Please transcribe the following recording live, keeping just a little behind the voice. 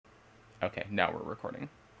Okay, now we're recording.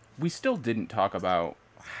 We still didn't talk about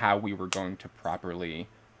how we were going to properly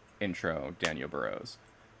intro Daniel Burrows.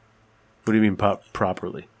 What do you mean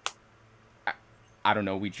properly? I don't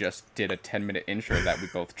know. We just did a 10-minute intro that we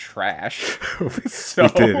both trashed. We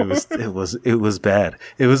did. It was bad.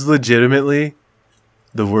 It was legitimately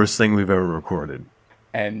the worst thing we've ever recorded.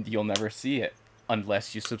 And you'll never see it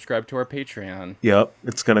unless you subscribe to our Patreon. Yep,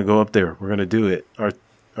 it's gonna go up there. We're gonna do it. Our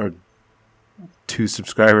 2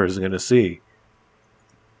 subscribers are gonna see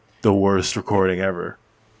the worst recording ever,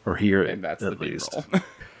 or hear it, And that's at the least. B-roll.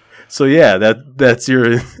 So yeah, that's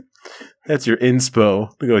your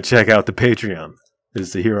inspo to go check out the Patreon,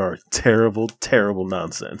 is to hear our terrible, terrible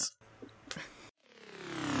nonsense.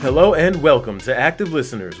 Hello and welcome to Active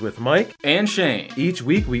Listeners with Mike And Shane. Each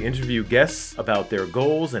week we interview guests about their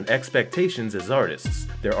goals and expectations as artists,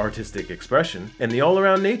 their artistic expression, and the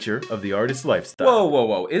all-around nature of the artist's lifestyle.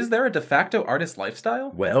 Whoa. Is there a de facto artist lifestyle?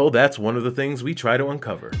 Well, that's one of the things we try to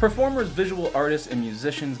uncover. Performers, visual artists, and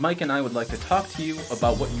musicians, Mike and I would like to talk to you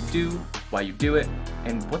about what you do, why you do it,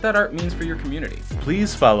 and what that art means for your community.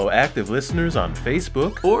 Please follow Active Listeners on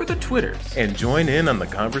Facebook Or the Twitters. and join in on the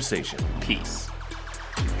conversation. Peace.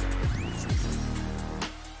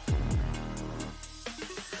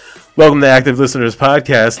 Welcome to Active Listeners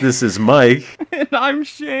Podcast. This is Mike. And I'm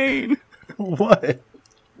Shane. What?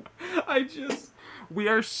 We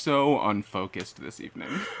are so unfocused this evening.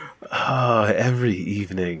 Every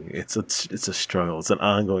evening it's a struggle. It's an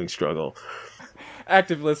ongoing struggle.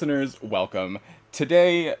 Active listeners, welcome.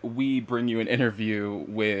 Today we bring you an interview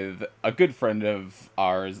with a good friend of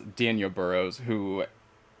ours, Daniel Burrows, who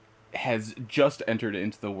has just entered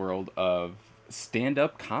into the world of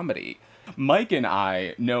stand-up comedy. Mike and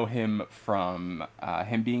I know him from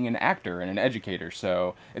him being an actor and an educator,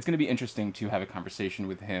 so it's going to be interesting to have a conversation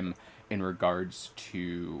with him in regards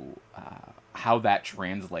to how that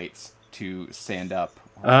translates to stand-up.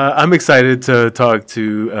 I'm excited to talk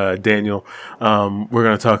to Daniel. We're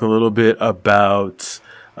going to talk a little bit about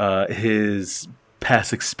his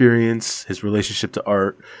past experience, his relationship to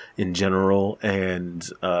art in general, and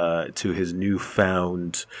to his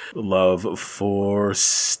newfound love for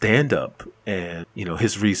stand-up, and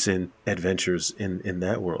his recent adventures in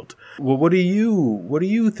that world. Well, what do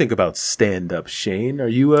you think about stand-up, Shane? Are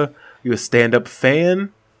you a stand-up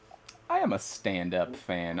fan? I am a stand-up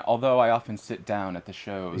fan, although I often sit down at the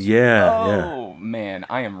shows. Yeah. Man,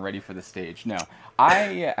 I am ready for the stage. No,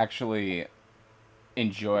 I actually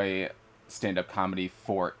enjoy stand-up comedy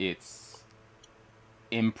for its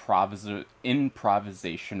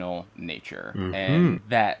improvisational nature, and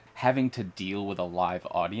that having to deal with a live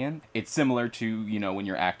audience. It's similar to, when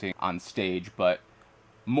you're acting on stage, but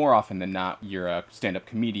more often than not, you're a stand-up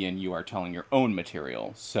comedian, you are telling your own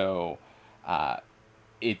material. So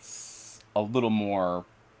it's a little more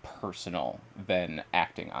personal than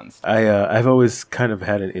acting on stage. I've always kind of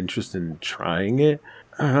had an interest in trying it.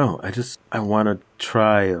 I don't know. I want to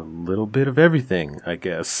try a little bit of everything, I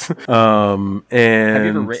guess. And have you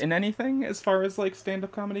ever written anything as far as like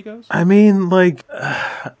stand-up comedy goes? I mean, like,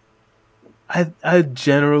 I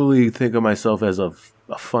generally think of myself as a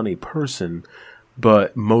funny person,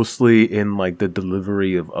 but mostly in like the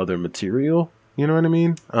delivery of other material. You know what I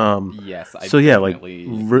mean? Yes. I so yeah, like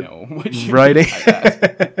know what you writing, mean by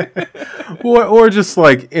that. or just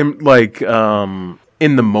like in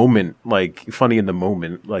the moment, like funny in the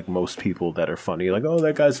moment, like most people that are funny, like, oh,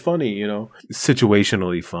 that guy's funny,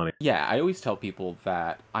 situationally funny. Yeah, I always tell people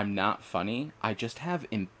that I'm not funny. I just have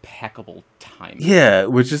impeccable timing. Yeah,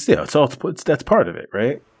 which is that's part of it,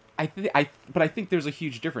 right? But I think there's a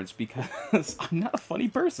huge difference because I'm not a funny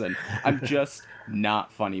person. I'm just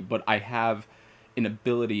not funny, but I have an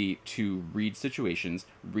ability to read situations,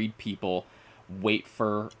 read people, wait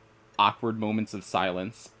for awkward moments of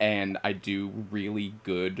silence, and I do really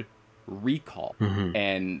good recall.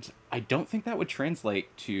 And I don't think that would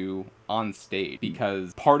translate to on stage,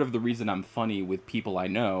 because part of the reason I'm funny with people I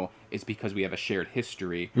know is because we have a shared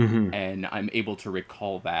history, and I'm able to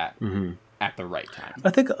recall that at the right time. I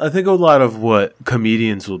think a lot of what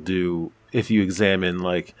comedians will do, if you examine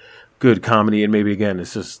like good comedy, and maybe again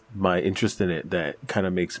it's just my interest in it that kind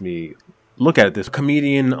of makes me look at it. This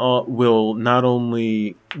comedian will not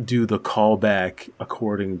only do the callback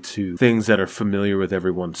according to things that are familiar with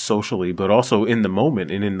everyone socially, but also in the moment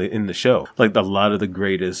and in the show. Like a lot of the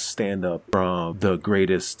greatest stand-up from the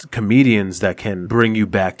greatest comedians that can bring you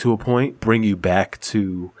back to a point, bring you back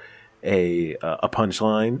to a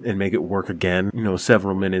punchline and make it work again,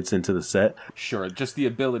 several minutes into the set. Sure, just the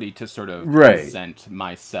ability to sort of Right. present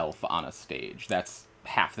myself on a stage. That's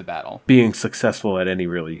half the battle. Being successful at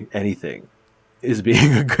anything. is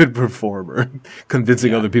being a good performer,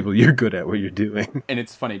 convincing other people you're good at what you're doing. And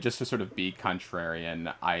it's funny, just to sort of be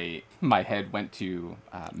contrarian, my head went to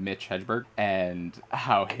Mitch Hedberg and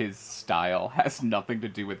how his style has nothing to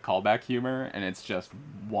do with callback humor, and it's just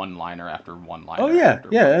one-liner after one-liner. Oh yeah, after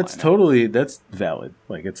yeah, one-liner. that's valid.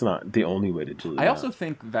 Like, it's not the only way to do it. I also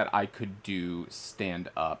think that I could do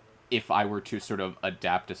stand-up if I were to sort of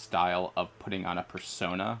adapt a style of putting on a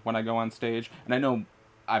persona when I go on stage. And I know,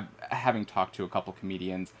 having talked to a couple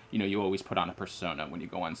comedians, you always put on a persona when you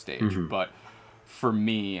go on stage. Mm-hmm. But for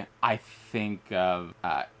me, I think of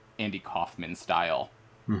Andy Kaufman style.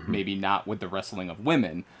 Mm-hmm. Maybe not with the wrestling of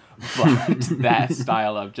women, but that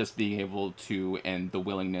style of just being able to, and the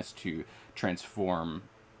willingness to transform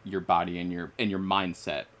your body and your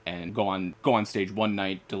mindset, and go on stage one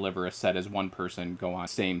night, deliver a set as one person, go on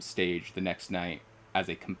same stage the next night as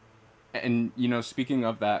a and speaking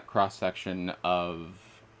of that cross section of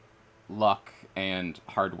luck and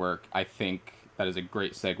hard work, I think that is a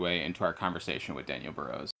great segue into our conversation with Daniel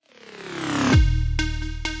Burrows.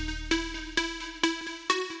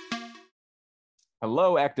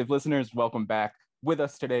 Hello, active listeners. Welcome back. With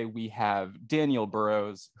us today, we have Daniel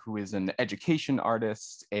Burrows, who is an education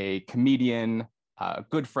artist, a comedian, a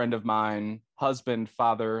good friend of mine, husband,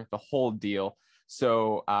 father, the whole deal.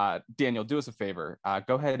 So, Daniel, do us a favor.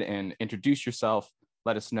 Go ahead and introduce yourself.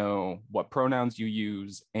 Let us know what pronouns you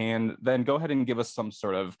use, and then go ahead and give us some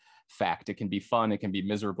sort of fact. It can be fun, it can be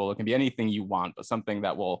miserable, it can be anything you want, but something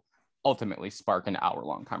that will ultimately spark an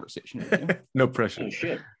hour-long conversation with you. No pressure. Oh,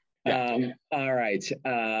 shit. Yeah. All right.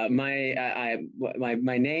 My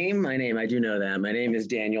name, I do know that. My name is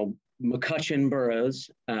Daniel McCutcheon Burrows,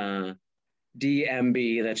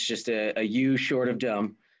 DMB. That's just a U short of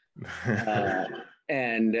dumb.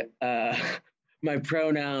 And my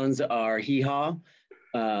pronouns are he/haw.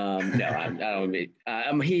 No, I don't mean.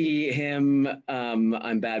 I'm he, him.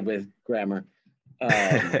 I'm bad with grammar.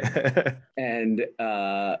 And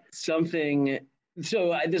something.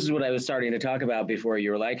 So this is what I was starting to talk about before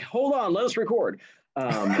you were like, hold on, let us record.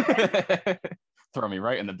 Throw me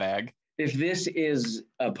right in the bag. If this is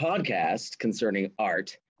a podcast concerning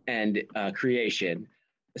art and creation,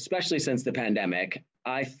 especially since the pandemic,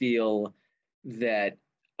 I feel that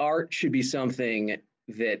art should be something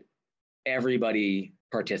that everybody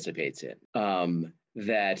participates in.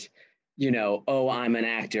 That, oh, I'm an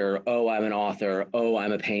actor, oh, I'm an author, oh,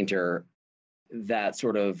 I'm a painter, that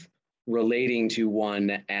sort of relating to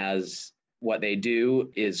one as what they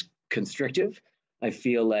do is constrictive. I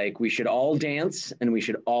feel like we should all dance and we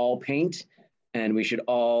should all paint and we should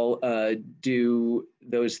all do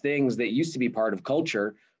those things that used to be part of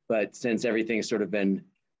culture, but since everything's sort of been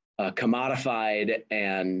commodified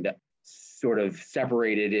and sort of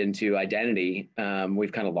separated into identity,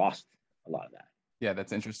 we've kind of lost a lot of that. Yeah,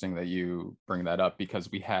 that's interesting that you bring that up, because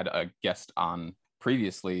we had a guest on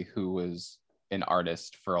previously who was an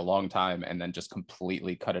artist for a long time and then just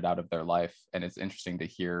completely cut it out of their life. And it's interesting to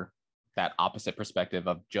hear that opposite perspective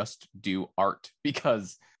of just do art,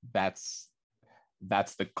 because that's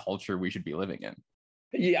the culture we should be living in.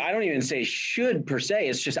 Yeah, I don't even say should per se.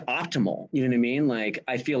 It's just optimal. You know what I mean? Like,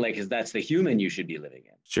 I feel like that's the human you should be living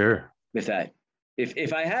in. Sure. With that.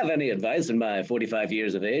 If I have any advice in my 45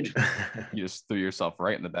 years of age. You just threw yourself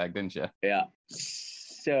right in the bag, didn't you? Yeah.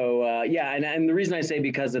 So, and the reason I say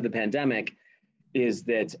because of the pandemic is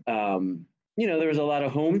that, there was a lot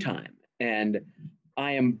of home time, and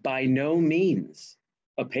I am by no means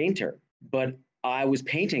a painter, but I was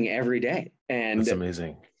painting every day, and that's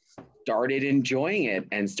amazing. Started enjoying it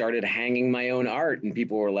and started hanging my own art, and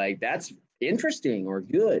people were like, that's interesting or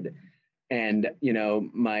good. And,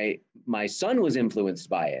 my son was influenced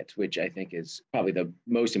by it, which I think is probably the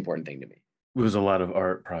most important thing to me. There was a lot of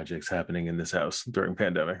art projects happening in this house during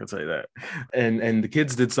pandemic, I'll tell you that. And the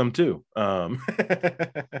kids did some too.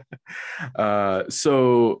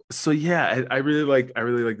 So yeah, I really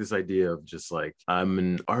like this idea of just like, I'm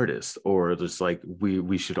an artist, or just like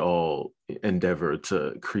we should all endeavor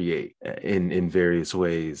to create in various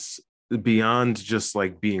ways beyond just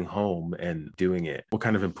like being home and doing it. What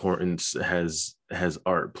kind of importance has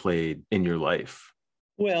art played in your life?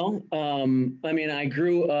 Well, I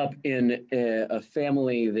grew up in a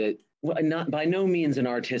family that, not by no means an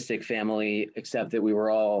artistic family, except that we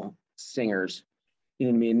were all singers. You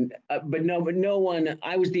know what I mean? But no one.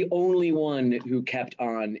 I was the only one who kept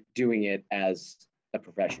on doing it as a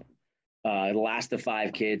profession. The last of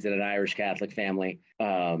 5 kids in an Irish Catholic family.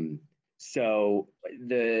 So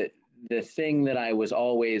the thing that I was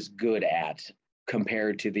always good at,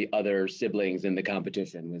 compared to the other siblings in the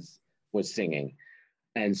competition, was singing.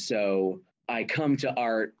 And so I come to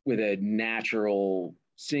art with a natural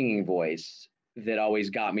singing voice, that always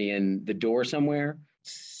got me in the door somewhere.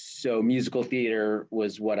 So musical theater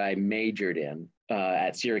was what I majored in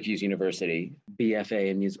at Syracuse University, BFA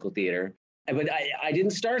in musical theater. But I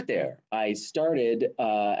didn't start there. I started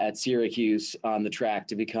at Syracuse on the track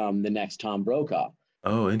to become the next Tom Brokaw.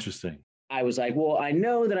 Oh, interesting. I was like, well, I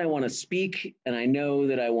know that I want to speak, and I know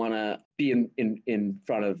that I want to be in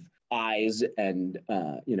front of eyes, and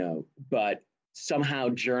but somehow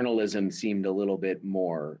journalism seemed a little bit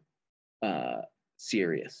more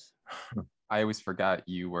serious. I always forgot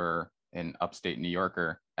you were an upstate New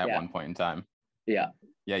Yorker at one point in time. Yeah.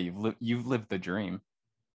 Yeah, you've lived the dream.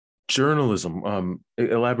 Journalism.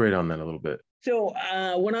 Elaborate on that a little bit. So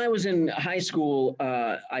when I was in high school,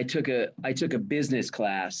 I took a business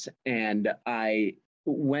class, and I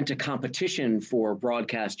went to competition for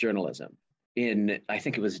broadcast journalism in, I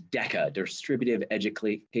think it was DECA, Distributive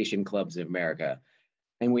Education Clubs of America.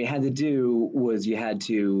 And what you had to do was you had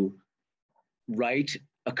to write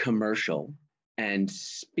a commercial and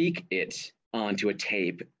speak it onto a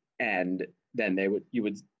tape, and then you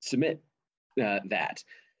would submit that.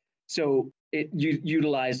 So it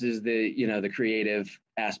utilizes the creative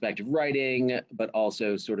aspect of writing, but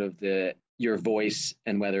also sort of your voice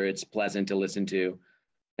and whether it's pleasant to listen to.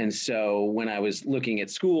 And so when I was looking at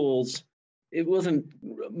schools, it wasn't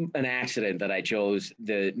an accident that I chose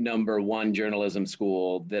the #1 journalism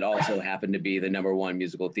school that also happened to be the #1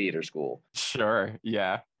 musical theater school. Sure,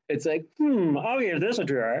 yeah. It's like, I'll give this a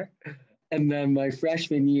try. And then my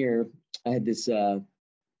freshman year, I had this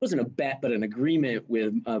wasn't a bet, but an agreement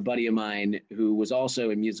with a buddy of mine who was also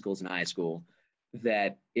in musicals in high school,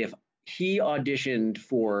 that if he auditioned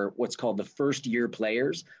for what's called the First Year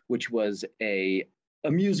Players, which was a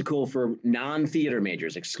musical for non-theater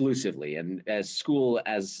majors exclusively, and as school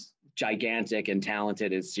as gigantic and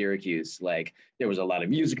talented as Syracuse, like there was a lot of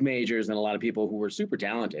music majors and a lot of people who were super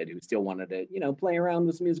talented who still wanted to, play around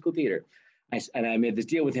with some musical theater. And I made this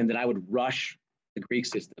deal with him that I would rush the Greek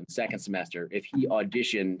system second semester if he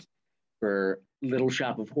auditioned for Little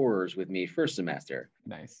Shop of Horrors with me first semester.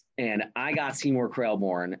 Nice. And I got Seymour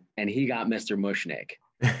Krelborn and he got Mr. Mushnick.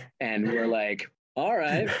 And we're like, all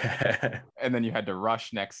right. And then you had to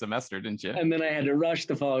rush next semester, didn't you? And then I had to rush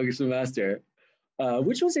the following semester,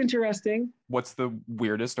 which was interesting. What's the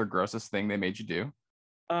weirdest or grossest thing they made you do?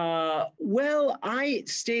 Well, I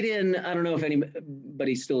stayed in, I don't know if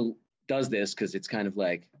anybody still does this because it's kind of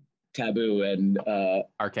like taboo and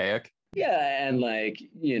archaic. Yeah, and like,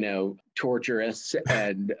 torturous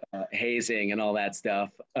and hazing and all that stuff.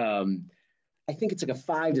 I think it's like a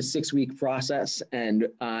 5 to 6 week process. And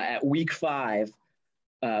at week 5,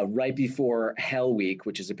 right before Hell Week,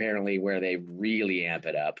 which is apparently where they really amp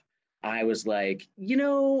it up, I was like, I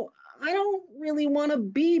don't really want to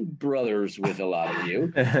be brothers with a lot of you.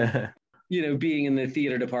 Being in the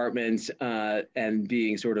theater department and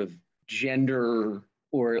being sort of gender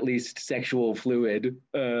or at least sexual fluid,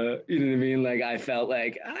 you know what I mean? Like I felt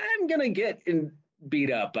like I'm gonna get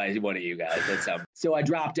beat up by one of you guys. So I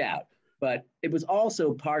dropped out. But it was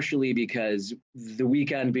also partially because the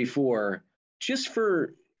weekend before, just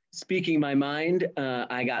for speaking my mind,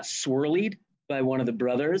 I got swirlied by one of the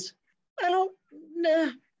brothers. So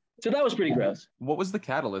that was pretty gross. What was the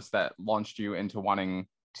catalyst that launched you into wanting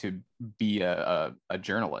to be a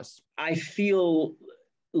journalist? I feel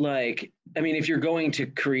like, if you're going to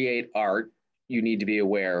create art, you need to be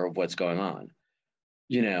aware of what's going on.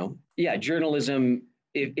 Journalism,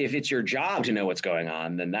 if it's your job to know what's going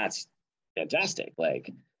on, then that's fantastic.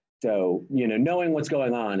 Knowing what's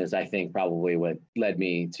going on is, I think, probably what led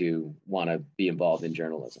me to want to be involved in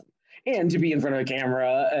journalism and to be in front of a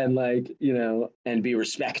camera and and be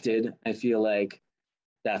respected. I feel like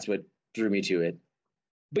that's what drew me to it.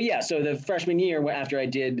 But yeah, so the freshman year after I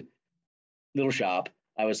did Little Shop,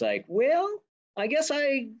 I was like, well, I guess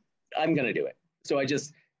I'm going to do it. So I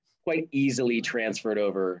just quite easily transferred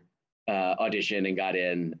over, audition, and got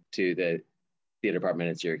in to the theater department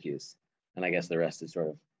at Syracuse. And I guess the rest is sort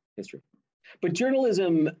of history. But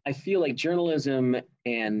journalism, I feel like journalism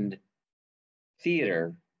and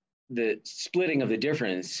theater, the splitting of the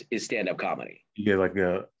difference is stand-up comedy. You get like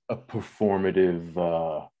a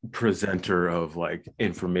performative presenter of like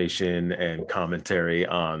information and commentary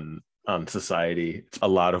on society. It's a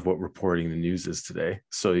lot of what reporting the news is today.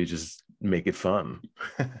 So you just make it fun.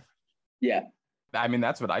 Yeah.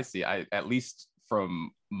 That's what I see. At least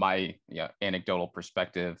from my anecdotal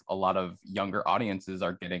perspective, a lot of younger audiences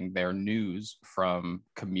are getting their news from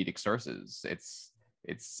comedic sources.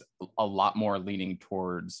 It's a lot more leaning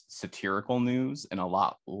towards satirical news and a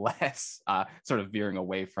lot less sort of veering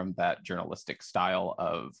away from that journalistic style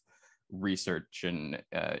of research and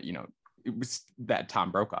it was that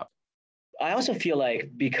Tom Brokaw. I also feel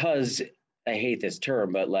like, because I hate this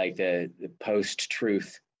term, but like the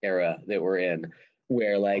post-truth era that we're in,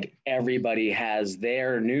 where like everybody has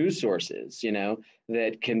their news sources,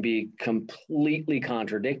 that can be completely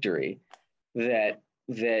contradictory, that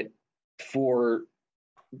for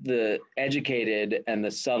the educated and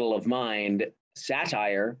the subtle of mind,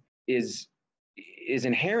 satire is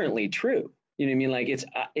inherently true. You know what I mean? Like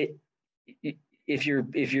if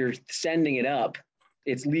you're sending it up,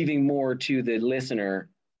 it's leaving more to the listener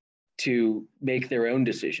to make their own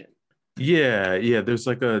decision. Yeah. There's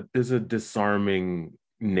a disarming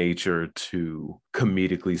nature to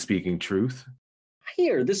comedically speaking truth.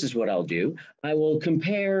 Here, this is what I'll do. I will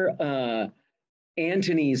compare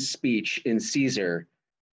Antony's speech in Caesar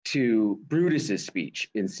to Brutus's speech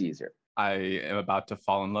in Caesar. I am about to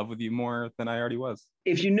fall in love with you more than I already was.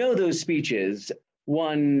 If you know those speeches,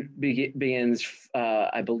 one begins,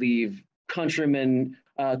 I believe, countrymen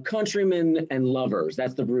and lovers.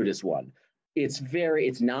 That's the Brutus one. It's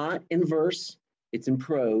not in verse, it's in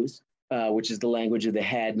prose, which is the language of the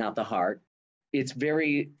head, not the heart. It's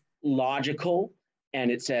very logical, and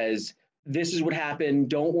it says, this is what happened,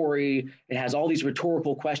 don't worry. It has all these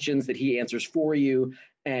rhetorical questions that he answers for you,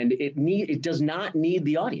 and it does not need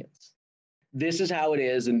the audience. This is how it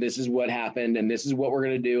is, and this is what happened, and this is what we're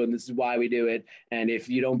going to do, and this is why we do it. And if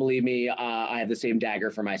you don't believe me, I have the same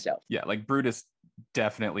dagger for myself. Yeah, like Brutus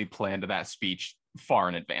definitely planned that speech far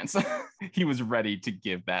in advance. He was ready to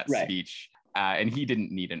give that speech, and he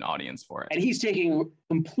didn't need an audience for it. And he's taking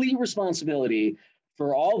complete responsibility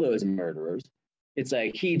for all those murderers. It's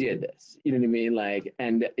like, he did this, you know what I mean? Like,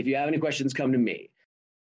 and if you have any questions, come to me.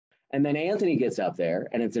 And then Antony gets up there,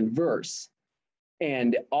 and it's in verse.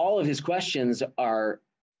 And all of his questions are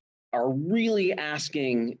really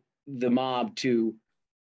asking the mob to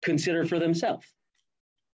consider for themselves.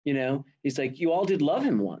 He's like, you all did love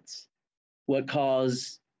him once. What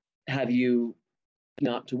cause have you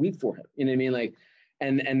not to weep for him? You know what I mean? Like,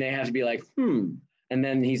 and they have to be like, And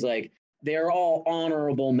then he's like, they're all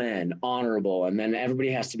honorable men, honorable. And then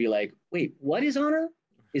everybody has to be like, wait, what is honor?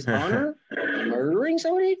 Is honor murdering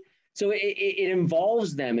somebody? So it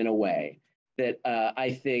involves them in a way that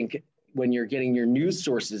I think when you're getting your news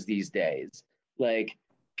sources these days, like,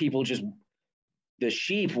 the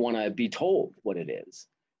sheep want to be told what it is.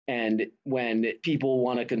 And when people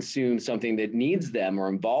want to consume something that needs them or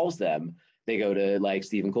involves them, they go to like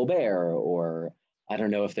Stephen Colbert, or I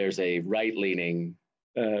don't know if there's a right-leaning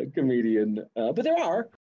comedian, but there are.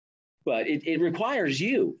 But it requires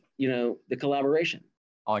the collaboration.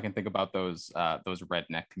 All I can think about those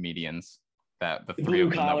redneck comedians, that the three Blue of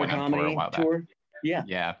them that collar went on tour a while back. Tour.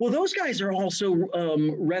 Yeah. Well, those guys are also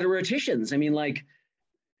rhetoricians. I mean, like,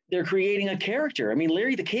 they're creating a character. I mean,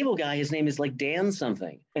 Larry the Cable Guy, his name is like Dan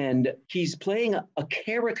something, and he's playing a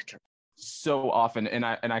character. So often, and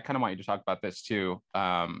I kind of want you to talk about this too,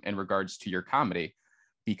 in regards to your comedy,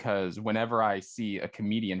 because whenever I see a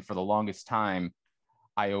comedian, for the longest time,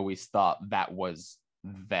 I always thought that was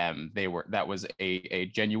them. That was a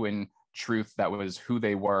genuine truth. That was who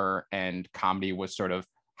they were, and comedy was sort of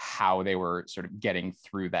how they were sort of getting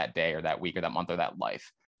through that day or that week or that month or that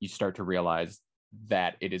life. You start to realize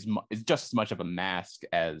that it's just as much of a mask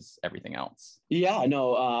as everything else. Yeah,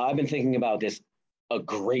 no, I've been thinking about this a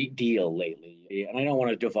great deal lately, and I don't want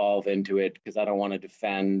to devolve into it because I don't want to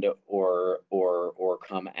defend or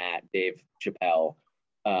come at Dave Chappelle.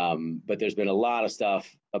 But there's been a lot of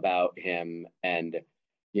stuff about him and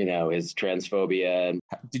his transphobia.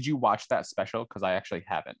 Did you watch that special? Because I actually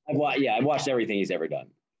haven't. I've watched everything he's ever done,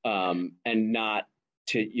 and not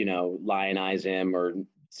to lionize him or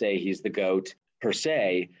say he's the GOAT per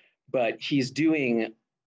se, but he's doing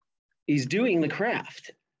the craft.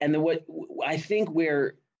 And what I think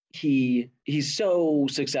where he's so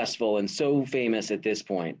successful and so famous at this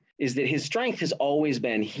point is that his strength has always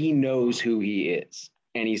been he knows who he is,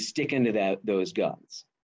 and he's sticking to those guns.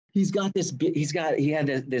 He had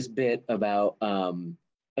this bit about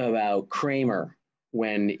Kramer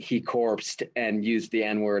when he corpsed and used the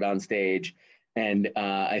N-word on stage, and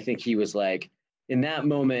I think he was like, in that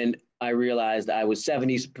moment, I realized I was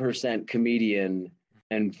 70% comedian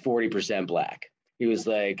and 40% black. He was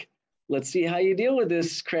like, let's see how you deal with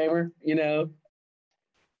this, Kramer.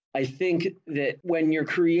 I think that when you're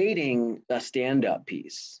creating a stand-up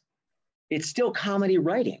piece, it's still comedy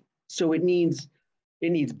writing. So it needs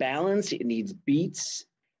balance, it needs beats.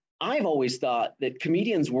 I've always thought that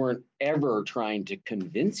comedians weren't ever trying to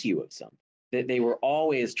convince you of something, that they were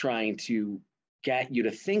always trying to get you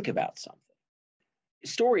to think about something.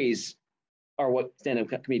 Stories are what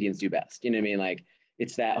stand-up comedians do best. You know what I mean? Like,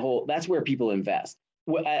 it's that's where people invest.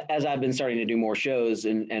 as I've been starting to do more shows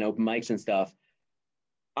and open mics and stuff,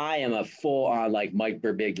 I am a full on like Mike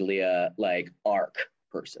Birbiglia, like arc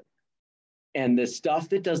person. And the stuff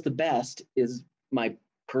that does the best is my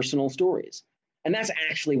personal stories. And that's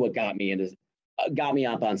actually what got me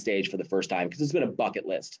up on stage for the first time, because it's been a bucket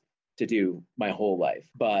list to do my whole life.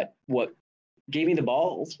 But what gave me the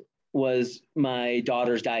balls was my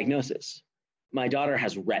daughter's diagnosis. My daughter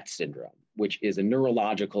has Rett syndrome, which is a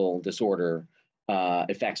neurological disorder.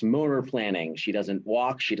 Affects motor planning. She doesn't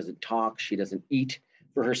walk, she doesn't talk, she doesn't eat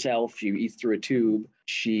for herself. She eats through a tube.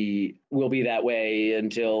 She will be that way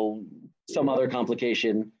until some other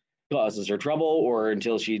complication causes her trouble, or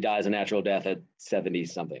until she dies a natural death at 70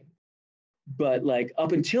 something. But like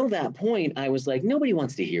up until that point, I was like, nobody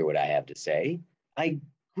wants to hear what I have to say. I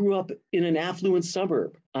grew up in an affluent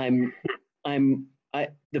suburb. The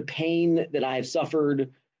pain that I've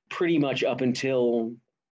suffered pretty much up until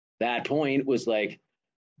that point was like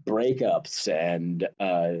breakups and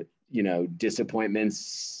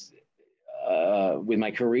disappointments with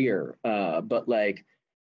my career. But like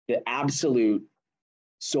the absolute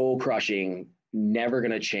soul crushing, never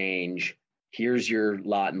gonna change, here's your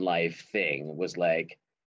lot in life thing was like,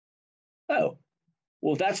 oh,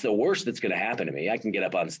 well, if that's the worst that's gonna happen to me, I can get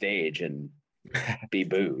up on stage and be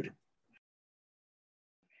booed.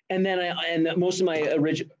 And then most of my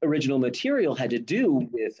original material had to do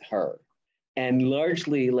with her, and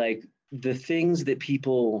largely like the things that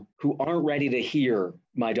people who aren't ready to hear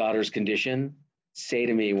my daughter's condition say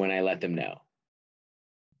to me when I let them know.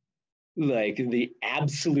 Like the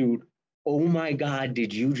absolute, oh my God,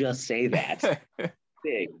 did you just say that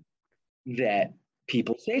thing that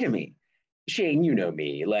people say to me. Shane, you know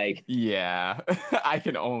me. Like, yeah, I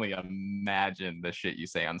can only imagine the shit you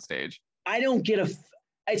say on stage. I don't get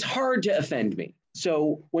it's hard to offend me.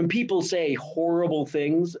 So when people say horrible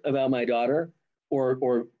things about my daughter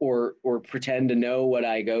or pretend to know what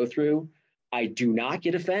I go through, I do not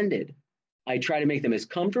get offended. I try to make them as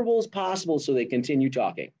comfortable as possible so they continue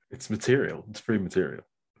talking. It's material. It's free material.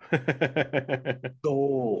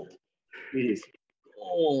 Gold. It is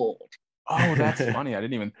gold. Oh, that's funny. I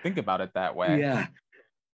didn't even think about it that way. Yeah.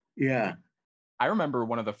 Yeah. I remember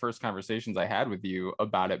one of the first conversations I had with you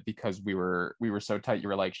about it, because we were so tight. You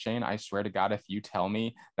were like, Shane, I swear to God, if you tell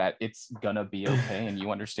me that it's gonna be okay and you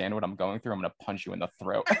understand what I'm going through, I'm gonna punch you in the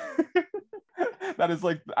throat. That is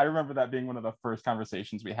like, I remember that being one of the first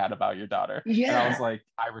conversations we had about your daughter. Yeah. And I was like,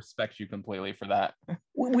 I respect you completely for that.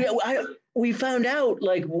 We found out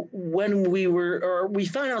like when we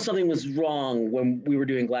found out something was wrong when we were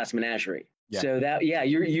doing Glass Menagerie. Yeah. So that, yeah,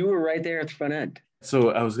 you were right there at the front end.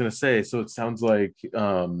 So I was going to say, so it sounds like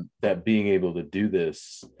that being able to do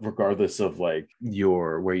this, regardless of like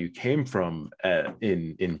where you came from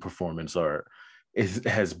in performance art,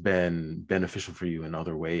 has been beneficial for you in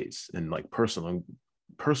other ways, in like personal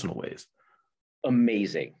ways.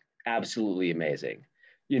 Amazing. Absolutely amazing.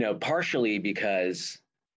 Partially because,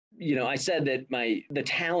 I said that the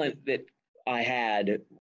talent that I had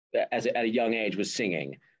at a young age was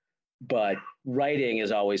singing, but writing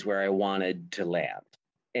is always where I wanted to land.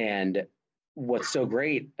 And what's so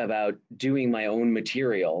great about doing my own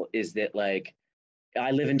material is that like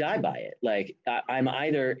I live and die by it. Like I'm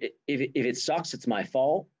either, if it sucks, it's my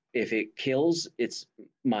fault. If it kills, it's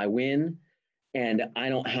my win. And I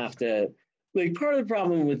don't have to, like, part of the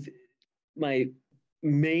problem with my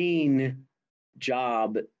main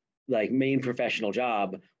job, like main professional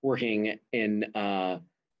job working at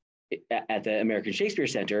the American Shakespeare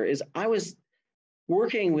Center, is I was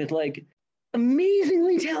working with like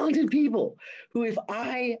amazingly talented people who, if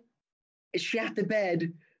I shat the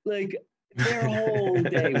bed, like their whole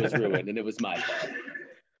day was ruined and it was my fault.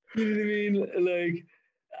 You know what I mean? Like,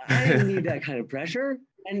 I didn't need that kind of pressure.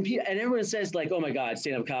 And everyone says like, oh my God,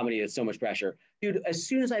 stand-up comedy is so much pressure. Dude, as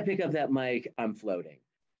soon as I pick up that mic, I'm floating.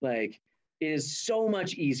 Like, it is so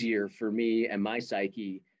much easier for me and my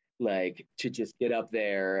psyche, like, to just get up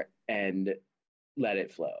there and let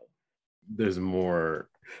it flow. There's more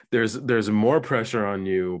pressure on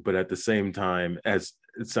you, but at the same time, as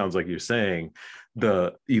it sounds like you're saying,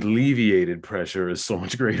 the alleviated pressure is so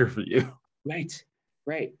much greater for you.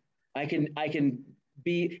 Right. I can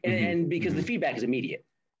be, and because the feedback is immediate.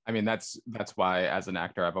 I mean, that's why as an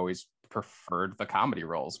actor, I've always preferred the comedy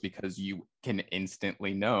roles, because you can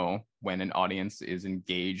instantly know when an audience is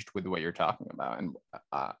engaged with what you're talking about. And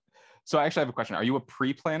so I actually have a question. Are you a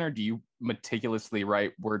pre-planner? Do you meticulously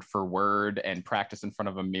write word for word and practice in front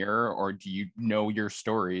of a mirror? Or do you know your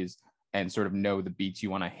stories and sort of know the beats you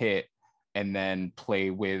want to hit and then play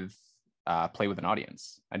with an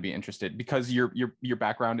audience? I'd be interested, because your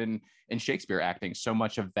background in Shakespeare acting, so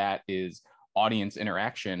much of that is audience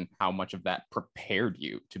interaction, how much of that prepared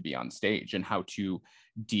you to be on stage and how to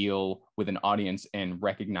deal with an audience and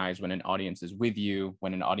recognize when an audience is with you,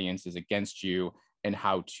 when an audience is against you, and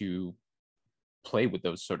how to play with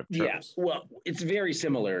those sort of tropes. Yeah, well, it's very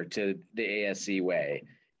similar to the ASC way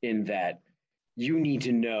in that you need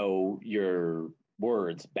to know your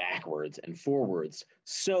words backwards and forwards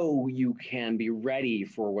so you can be ready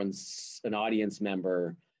for when an audience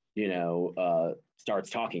member, starts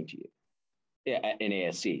talking to you in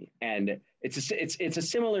ASC. And it's a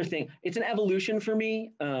similar thing. It's an evolution for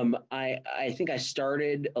me. I think I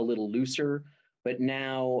started a little looser, but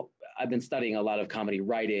now I've been studying a lot of comedy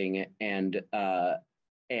writing, and I'm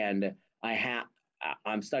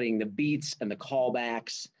studying the beats and the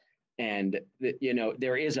callbacks, and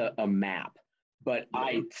there is a map, but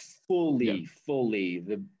I fully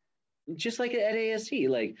just like at ASC,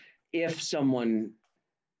 like if someone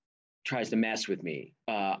tries to mess with me,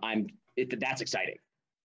 that's exciting.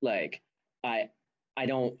 Like I'm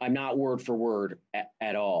not word for word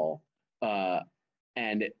at all.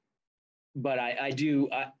 But I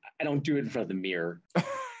don't do it in front of the mirror.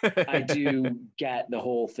 I do get the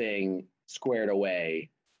whole thing squared away.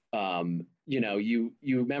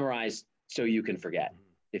 You memorize so you can forget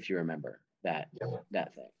if you remember that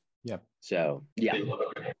thing. Yep. So yeah.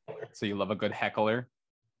 So you love a good heckler?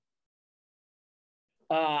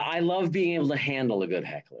 I love being able to handle a good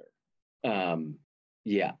heckler.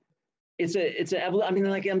 Yeah.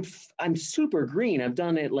 I'm super green. I've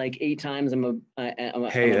done it like 8 times. That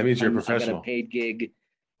means you're a professional. I've got a paid gig.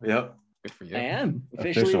 Yep. Good for you. I am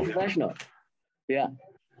officially a professional. Yeah.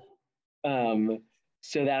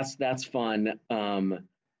 So that's fun.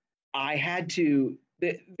 I had to,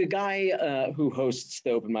 the guy who hosts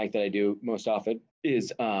the open mic that I do most often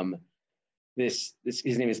is his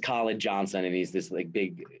name is Khaled Johnson, and he's this like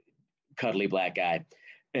big cuddly black guy.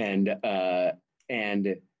 And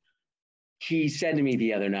he said to me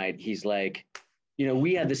the other night, he's like,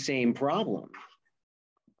 we had the same problem,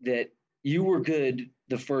 that you were good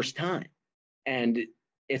the first time, and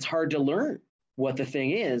it's hard to learn what the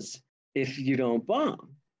thing is if you don't bomb.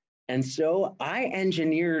 And so I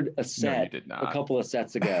engineered a set. No, you did not. A couple of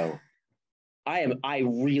sets ago. I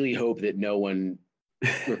really hope that no one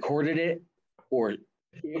recorded it, or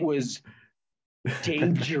it was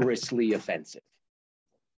dangerously offensive.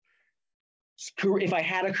 If I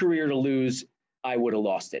had a career to lose, I would have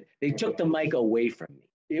lost it. They took the mic away from me.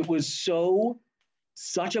 It was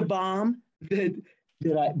such a bomb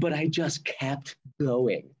but I just kept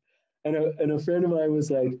going. And a friend of mine was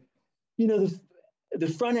like, the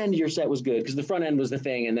front end of your set was good because the front end was the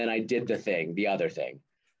thing, and then I did the other thing.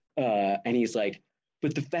 And he's like,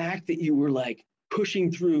 but the fact that you were like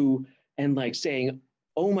pushing through and like saying,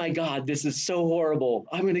 oh my God, this is so horrible,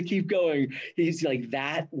 I'm going to keep going. He's like,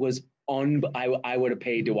 that was I would have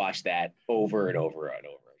paid to watch that over and over and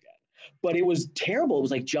over again. But it was terrible. It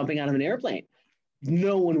was like jumping out of an airplane.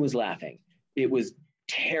 No one was laughing. It was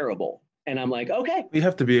terrible. And I'm like, okay. You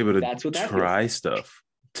have to be able to try stuff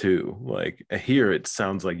too. Like here, it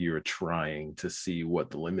sounds like you were trying to see what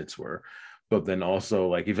the limits were. But then also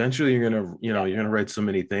like eventually you're going to, you're going to write so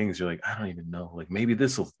many things. You're like, I don't even know. Like maybe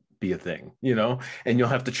this will be a thing, and you'll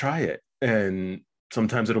have to try it. And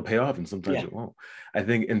sometimes it'll pay off and sometimes it won't. I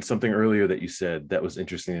think in something earlier that you said that was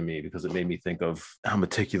interesting to me because it made me think of how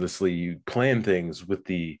meticulously you plan things with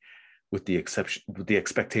the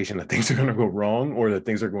expectation that things are going to go wrong or that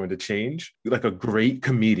things are going to change. Like a great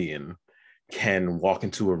comedian can walk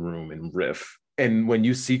into a room and riff. And when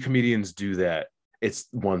you see comedians do that, it's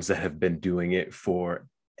ones that have been doing it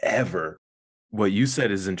forever. What you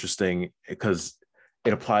said is interesting because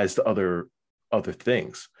it applies to other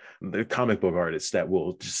things. The comic book artists that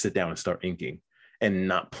will just sit down and start inking and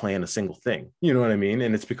not plan a single thing. You know what I mean?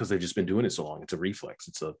 And it's because they've just been doing it so long. It's a reflex.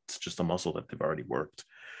 It's just a muscle that they've already worked.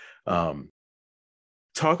 Talk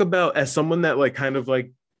about, as someone that like kind of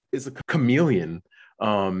like is a chameleon,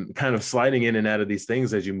 kind of sliding in and out of these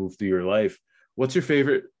things as you move through your life. What's your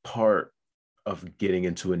favorite part of getting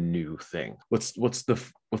into a new thing? What's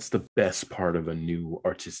the best part of a new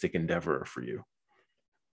artistic endeavor for you?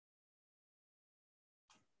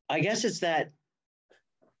 I guess it's that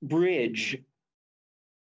bridge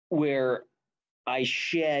where I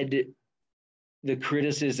shed the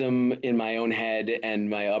criticism in my own head and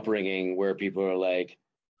my upbringing where people are like,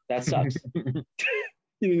 that sucks. You know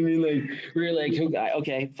what I mean? Like, we're like,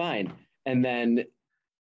 okay, fine. And then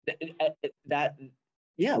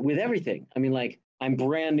with everything. I mean, like, I'm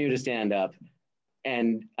brand new to stand up.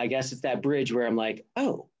 And I guess it's that bridge where I'm like,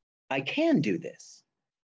 oh, I can do this.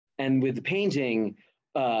 And with the painting,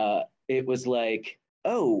 it was like,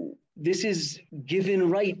 oh, this is given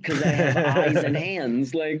right because I have eyes and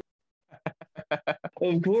hands. Like, of I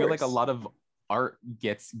course. feel like a lot of art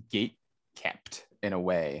gets gate kept in a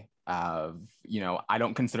way of, I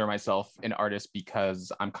don't consider myself an artist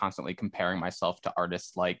because I'm constantly comparing myself to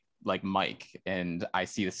artists like Mike, and I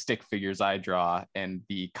see the stick figures I draw and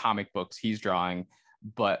the comic books he's drawing.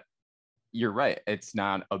 But you're right, it's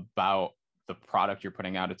not about the product you're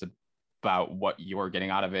putting out, it's about what you're getting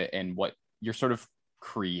out of it and what you're sort of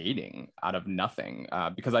creating out of nothing,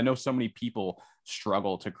 because I know so many people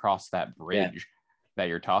struggle to cross that bridge that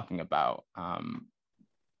you're talking about.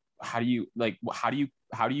 How do you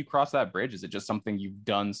cross that bridge? Is it just something you've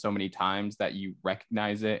done so many times that you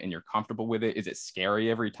recognize it and you're comfortable with it? Is it scary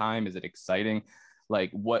every time? Is it exciting? Like,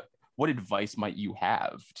 what advice might you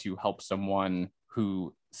have to help someone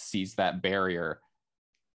who sees that barrier?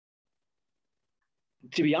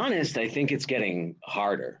 To be honest, I think it's getting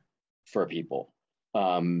harder for people.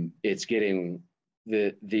 It's getting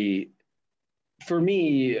for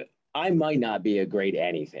me, I might not be a great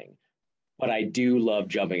anything, but I do love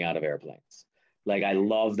jumping out of airplanes. Like, I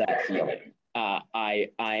love that feeling. I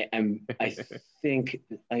think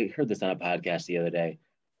I heard this on a podcast the other day.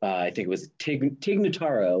 I think it was Tig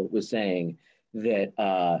Notaro was saying that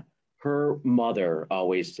her mother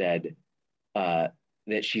always said that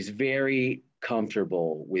she's very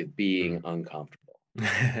comfortable with being uncomfortable.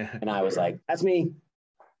 And I was like, that's me.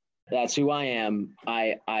 That's who I am.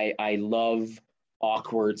 I love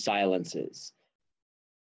awkward silences.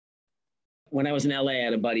 When I was in LA, I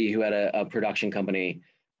had a buddy who had a production company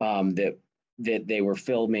that they were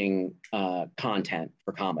filming content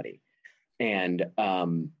for comedy, and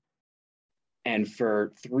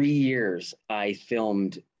for 3 years I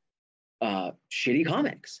filmed shitty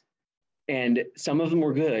comics, and some of them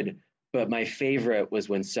were good, but my favorite was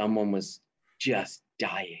when someone was just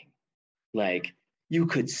dying. Like, you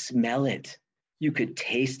could smell it, you could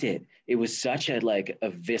taste it. It was such a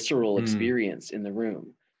visceral experience in the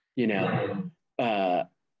room, and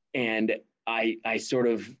I sort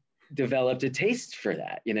of developed a taste for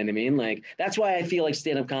that. You know what I mean? Like, that's why I feel like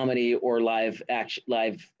stand-up comedy or live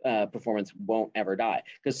performance won't ever die,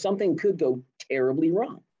 because something could go terribly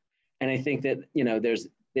wrong. And I think that,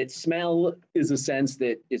 that smell is a sense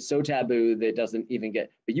that it's so taboo that it doesn't even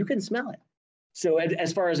but you can smell it. So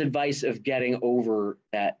as far as advice of getting over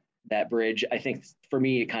that bridge, I think for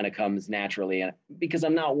me, it kind of comes naturally, and because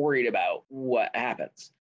I'm not worried about what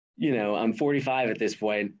happens. I'm 45 at this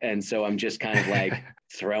point, and so I'm just kind of like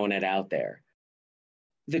throwing it out there.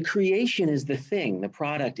 The creation is the thing, the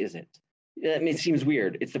product isn't. I mean, it seems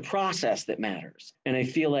weird. It's the process that matters. And I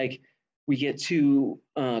feel like we get too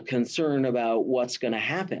concerned about what's going to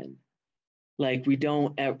happen. Like, we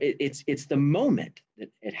don't, it's the moment that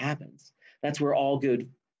it happens. That's where all good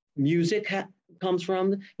music comes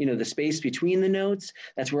from, the space between the notes.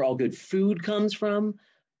 That's where all good food comes from.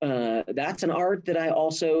 That's an art that I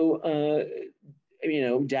also,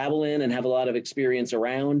 dabble in and have a lot of experience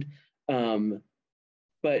around.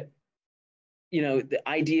 But, the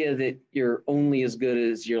idea that you're only as good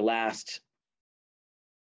as your last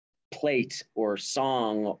plate or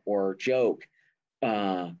song or joke.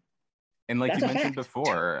 And like you mentioned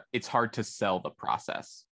before, it's hard to sell the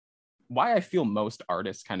process. Why I feel most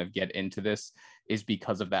artists kind of get into this is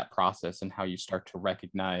because of that process and how you start to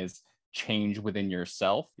recognize change within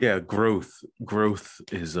yourself. Yeah, growth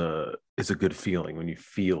is a good feeling when you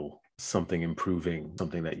feel something improving,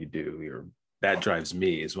 something that you do. That drives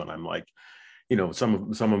me, is when I'm like,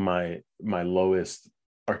 some of my lowest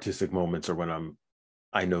artistic moments are when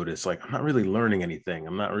I notice, like, I'm not really learning anything.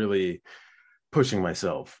 I'm not really pushing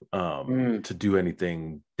myself to do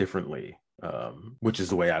anything differently, which is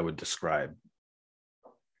the way I would describe.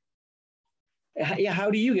 Yeah, how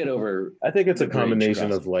do you get over? I think it's a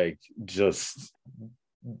combination of like just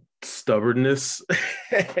stubbornness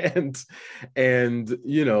and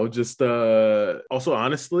just also,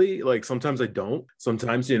 honestly, like, sometimes I don't.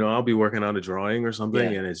 Sometimes I'll be working on a drawing or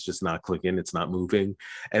something, and it's just not clicking, it's not moving,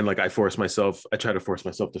 and like I try to force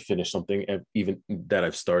myself to finish something, even that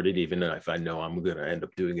I've started, even if I know I'm gonna end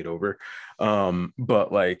up doing it over.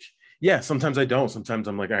 But like, yeah, sometimes I don't. Sometimes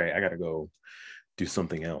I'm like, all right, I gotta go do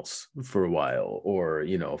something else for a while, or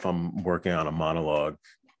if I'm working on a monologue,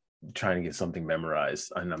 trying to get something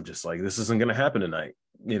memorized, and I'm just like, this isn't going to happen tonight,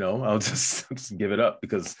 I'll just give it up,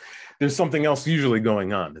 because there's something else usually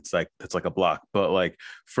going on. It's like a block. But like,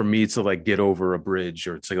 for me to like get over a bridge,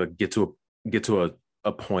 or to like get to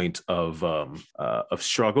a point of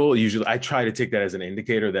struggle, usually I try to take that as an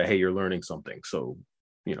indicator that, hey, you're learning something, so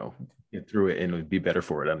get through it, and it would be better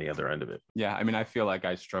for it on the other end of it. Yeah, I mean, I feel like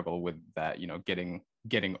I struggle with that, getting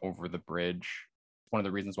over the bridge. one of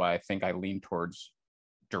the reasons why I think I lean towards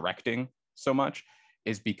directing so much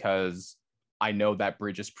is because I know that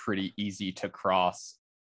bridge is pretty easy to cross.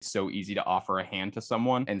 It's so easy to offer a hand to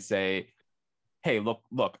someone and say, hey, look,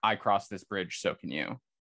 I crossed this bridge, so can you.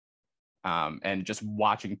 And just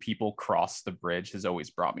watching people cross the bridge has always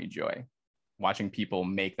brought me joy. Watching people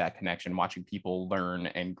make that connection, watching people learn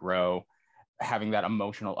and grow, having that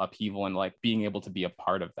emotional upheaval and like being able to be a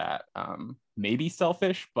part of that. Maybe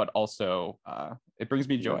selfish, but also it brings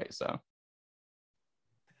me joy. So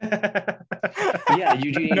yeah,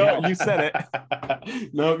 Eugene. No, you said it.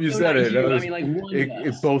 No, you said it. You. I mean, like one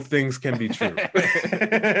if both things can be true.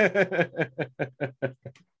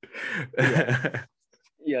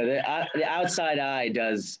 Yeah, the outside eye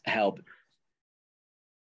does help.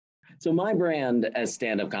 So my brand as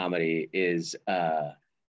stand-up comedy is,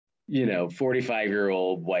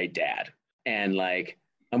 45-year-old white dad, and like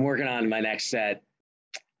I'm working on my next set,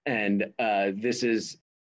 and this is.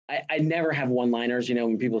 I never have one-liners.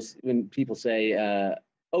 When people say,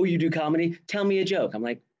 "Oh, you do comedy? Tell me a joke." I'm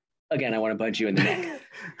like, again, I want to punch you in the neck.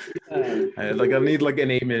 I need like an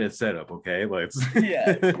 8-minute setup, okay? Let's.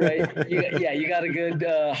 Yeah, right. You got a good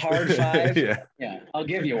hard 5. Yeah, I'll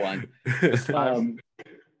give you one.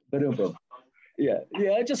 But yeah,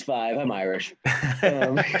 just 5. I'm Irish. That's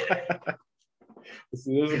a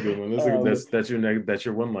good one. That's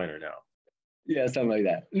your one-liner now. Yeah, something like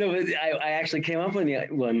that. No, but I actually came up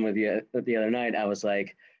with one with you the other night. I was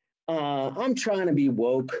like, I'm trying to be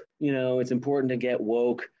woke. It's important to get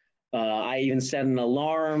woke. I even set an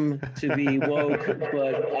alarm to be woke,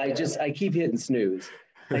 but I keep hitting snooze.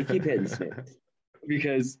 Because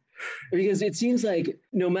it seems like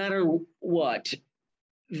no matter what,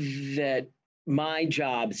 that my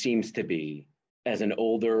job seems to be as an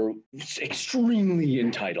older, extremely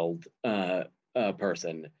entitled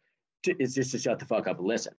person is just to shut the fuck up and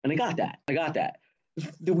listen. And I got that.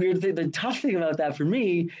 The weird thing, the tough thing about that for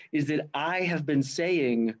me is that I have been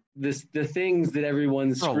saying the things that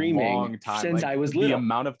everyone's screaming since I was little. The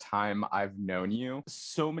amount of time I've known you,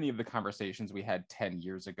 so many of the conversations we had 10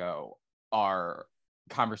 years ago are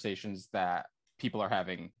conversations that people are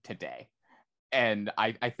having today. And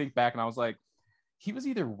I think back and I was like, he was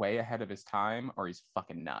either way ahead of his time or he's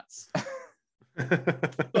fucking nuts.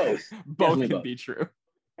 Both can be true.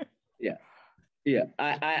 Yeah.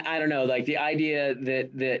 I don't know, like the idea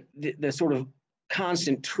that the sort of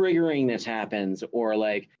constant triggering this happens, or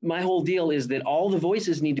like my whole deal is that all the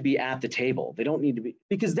voices need to be at the table. They don't need to be,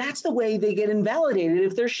 because that's the way they get invalidated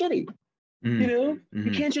if they're shitty. Mm-hmm.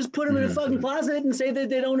 You can't just put them in a fucking closet and say that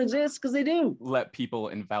they don't exist, because they do. Let people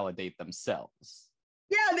invalidate themselves.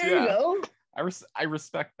 Yeah, there you go. I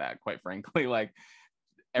respect that, quite frankly. Like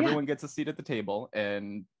everyone gets a seat at the table,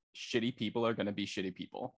 and shitty people are going to be shitty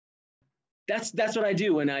people. That's what I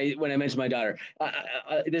do when I mention my daughter.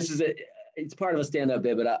 It's part of a stand-up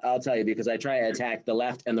bit, but I'll tell you, because I try to attack the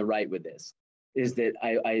left and the right with this. Is that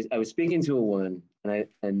I was speaking to a woman,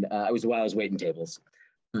 and I was while I was waiting tables,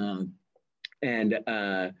 and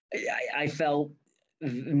I felt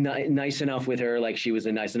nice enough with her, like she was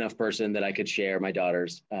a nice enough person that I could share my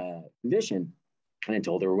daughter's condition, and I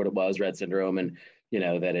told her what it was, Rett syndrome, and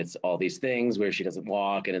that it's all these things where she doesn't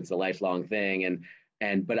walk, and it's a lifelong thing,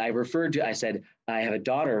 but I said, I have a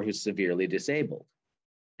daughter who's severely disabled.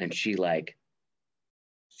 And she like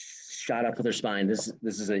shot up with her spine. This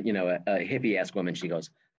is a hippie ass woman. She goes,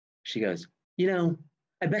 I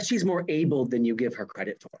bet she's more able than you give her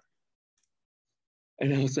credit for.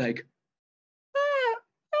 And I was like,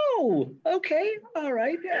 oh, okay, all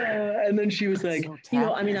right. And then she was like,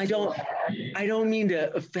 I don't mean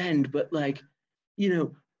to offend, but like,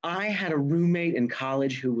 I had a roommate in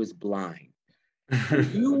college who was blind.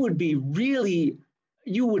 You would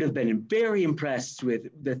have been very impressed with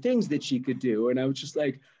the things that she could do. And I was just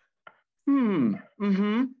like, And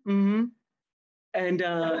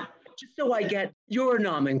just so I get your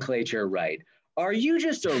nomenclature right, are you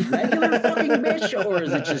just a regular fucking bitch, or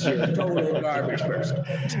is it just you're a total garbage person?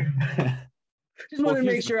 Just want to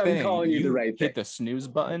make sure I'm calling you the right thing. Hit the snooze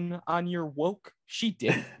button on your woke. She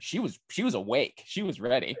did. She was awake. She was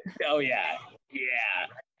ready. Oh yeah.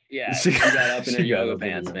 Yeah, she got up in her yoga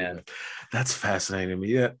pants, man. That's fascinating to me.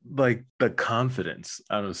 Yeah, like the confidence.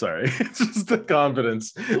 I'm sorry. It's just the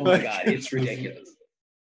confidence. Oh my God, it's ridiculous.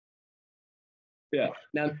 Yeah.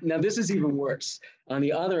 Now this is even worse. On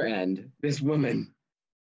the other end, this woman,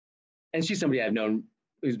 and she's somebody I've known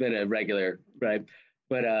who's been a regular, right?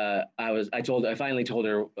 But I finally told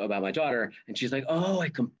her about my daughter, and she's like, oh, I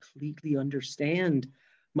completely understand.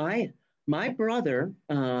 My brother,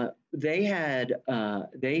 they had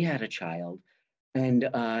a child, and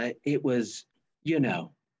it was,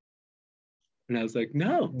 And I was like,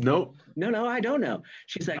 no, Nope. no, I don't know.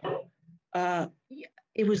 She's like, yeah,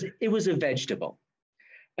 it was a vegetable.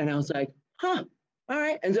 And I was like, huh, all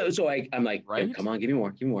right. And I'm like, yeah, Right? come on, give me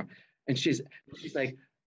more. And she's like,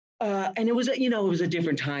 and it was it was a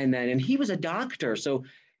different time then. And he was a doctor. So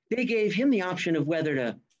they gave him the option of whether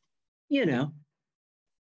to, I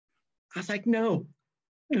was like, no,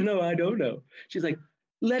 I don't know. She's like,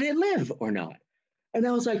 let it live or not. And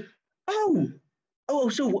I was like,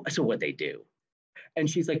 so what they do? And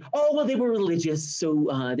she's like, oh, well, they were religious,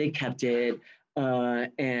 so they kept it.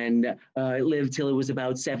 And it lived till it was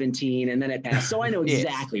about 17, and then it passed. So I know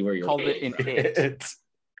exactly where you're called it an it.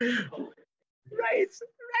 Right.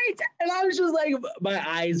 And I was just like, my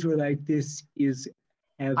eyes were like, this is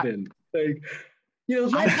heaven. Let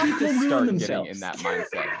people ruin themselves. Getting in that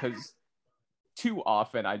mindset, because too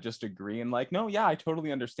often I just agree and like, no, yeah, I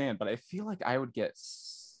totally understand. But I feel like I would get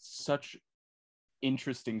such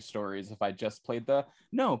interesting stories if I just played the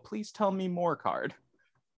no, please tell me more card.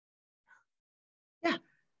 Yeah.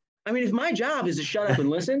 I mean, if my job is to shut up and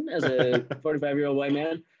listen as a 45-year-old white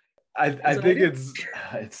man, I think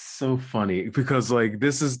it's so funny because like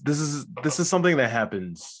this is something that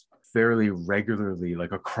happens fairly regularly,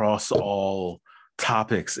 like across all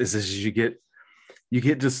topics, is you get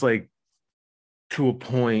just like to a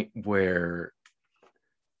point where,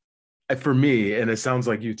 for me, and it sounds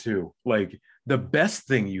like you too, like the best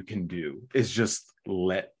thing you can do is just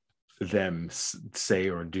let them say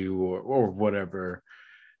or do or whatever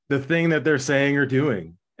the thing that they're saying or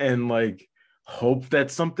doing, and like hope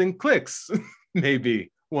that something clicks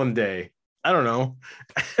maybe one day. I don't know.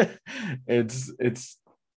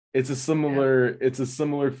 it's a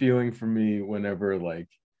similar feeling for me whenever like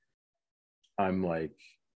I'm like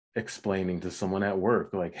explaining to someone at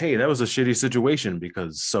work, like, hey, that was a shitty situation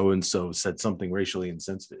because so and so said something racially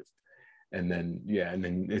insensitive, and then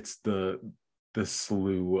it's the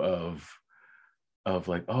slew of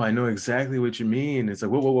like, oh, I know exactly what you mean. It's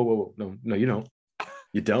like, whoa, no, you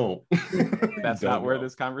don't. That's not where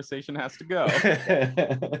this conversation has to go.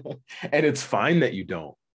 And it's fine that you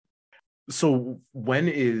don't. So when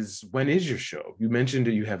is your show? You mentioned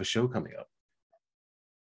that you have a show coming up.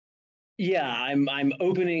 Yeah, I'm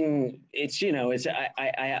opening. It's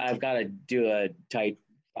I've got to do a tight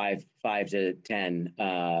 5 to 10.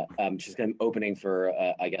 I'm just opening for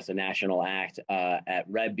I guess a national act at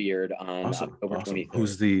Redbeard on October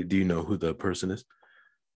 23rd. Do you know who the person is?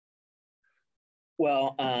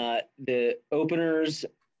 Well, the openers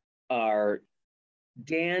are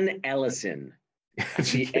Dan Ellison,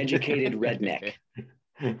 the educated redneck.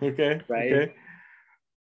 Okay. Right. Okay.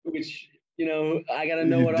 Which I got to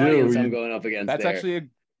know what audience I'm going up against. That's there. actually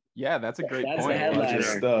that's a great That's point. The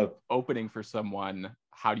headliner. Opening for someone,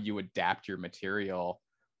 how do you adapt your material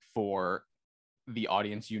for the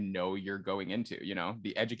audience you're going into?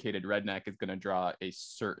 The educated redneck is going to draw a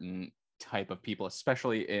certain type of people,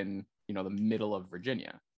 especially in the middle of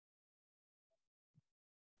Virginia.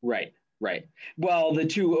 Right. Well, the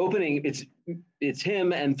two opening, it's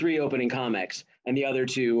him and 3 opening comics, and the other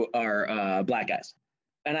 2 are black guys.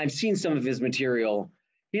 And I've seen some of his material.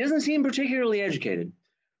 He doesn't seem particularly educated,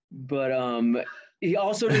 but he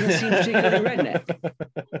also doesn't seem particularly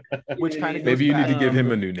redneck. Which kind of maybe you need to give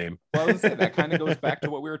him a new name. Well, I was saying that kind of goes back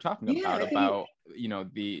to what we were talking about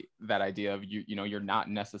that idea of you're not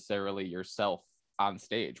necessarily yourself on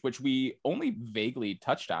stage, which we only vaguely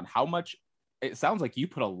touched on. How much it sounds like you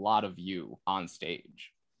put a lot of you on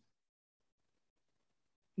stage.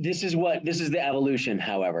 This is the evolution.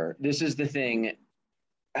 However, this is the thing.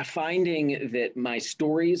 Finding that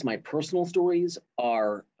my personal stories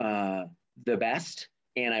are the best,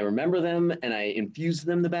 and I remember them and I infuse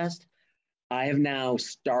them the best. I have now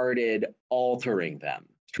started altering them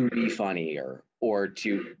to be funnier or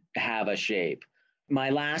to have a shape. My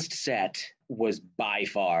last set was by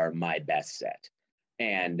far my best set,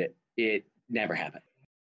 and it never happened.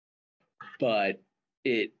 But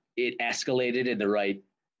it escalated in the right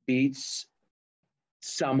beats.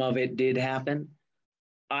 Some of it did happen.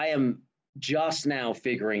 I am just now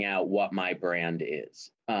figuring out what my brand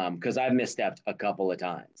is, because I've misstepped a couple of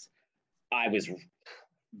times. I was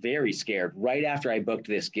very scared right after I booked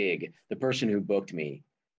this gig. The person who booked me,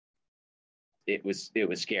 it was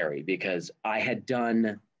scary because I had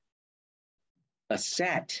done a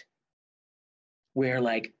set where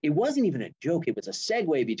like it wasn't even a joke. It was a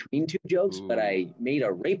segue between 2 jokes, but I made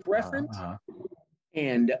a rape reference.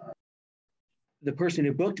 And the person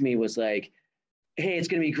who booked me was like, hey, it's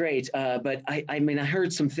going to be great. But I mean, I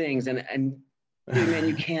heard some things and dude, man,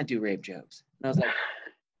 you can't do rape jokes. And I was like,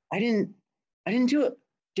 I didn't do it.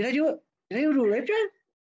 Did I do it? Did I do a rape joke?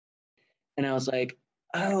 And I was like,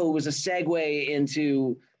 it was a segue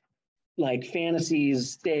into like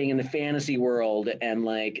fantasies, staying in the fantasy world, and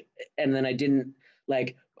then I didn't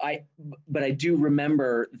like but I do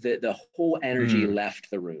remember that the whole energy left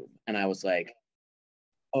the room, and I was like,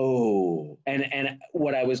 oh, and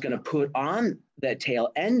what I was going to put on that tail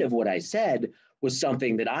end of what I said was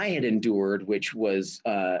something that I had endured, which was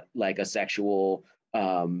like a sexual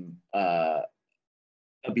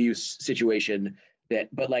abuse situation.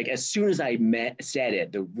 But like as soon as I said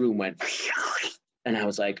it, the room went, and I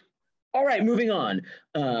was like, all right, moving on.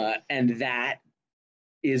 And that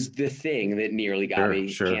is the thing that nearly got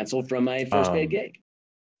me canceled from my first paid gig.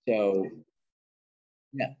 So,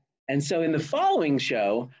 yeah. And so in the following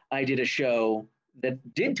show, I did a show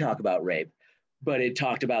that did talk about rape, but it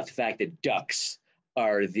talked about the fact that ducks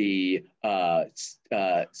are the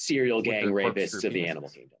serial gang rapists of the animal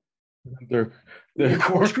kingdom. They're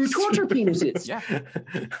corkscrew torture penises. Yeah.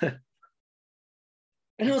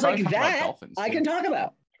 And I was like, that I can talk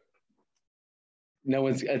about. No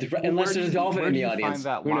one's unless there's a dolphin in the audience.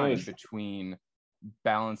 Where do you find that line between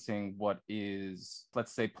balancing what is,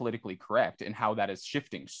 let's say, politically correct and how that is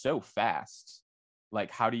shifting so fast?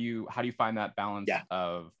 Like, how do you find that balance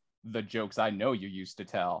of the jokes I know you used to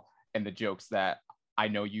tell and the jokes that I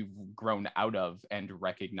know you've grown out of and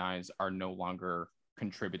recognize are no longer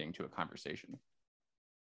contributing to a conversation?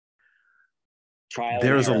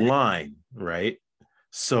 There's a line, right?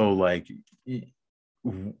 So like,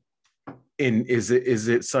 is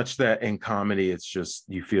it such that in comedy it's just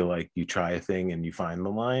you feel like you try a thing and you find the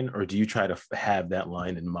line, or do you try to have that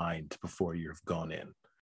line in mind before you've gone in?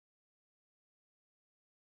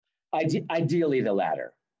 Ideally the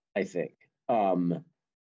latter, I think.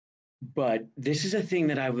 But this is a thing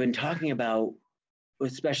that I've been talking about,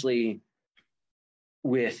 especially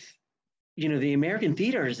with, the American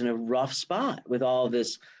theater is in a rough spot with all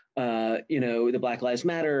this, the Black Lives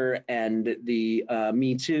Matter and the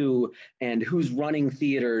Me Too, and who's running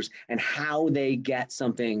theaters and how they get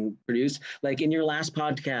something produced. Like in your last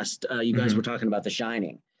podcast, you guys were talking about The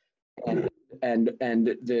Shining, and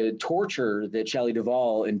the torture that Shelley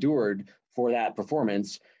Duvall endured for that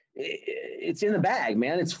performance. It's in the bag,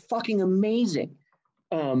 man. It's fucking amazing.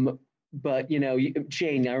 But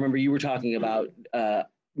Shane, I remember you were talking about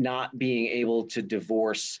not being able to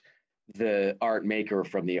divorce the art maker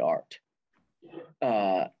from the art.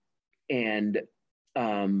 And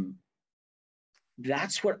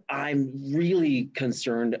that's what I'm really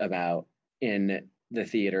concerned about in the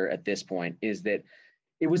theater at this point, is that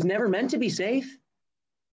it was never meant to be safe,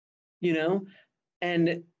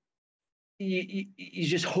 and you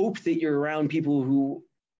just hope that you're around people who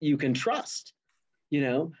you can trust.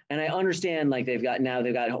 And I understand like they've got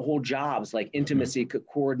whole jobs like intimacy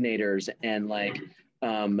coordinators and like,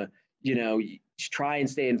 try and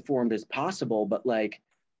stay informed as possible. But like,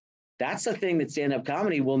 that's the thing that stand-up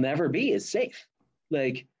comedy will never be, is safe.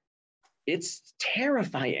 Like, it's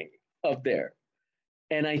terrifying up there.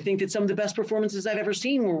 And I think that some of the best performances I've ever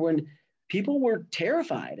seen were when people were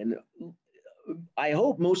terrified. And I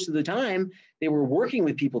hope most of the time they were working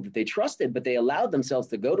with people that they trusted, but they allowed themselves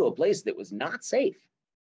to go to a place that was not safe,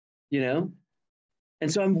 And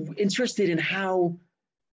so I'm interested in how,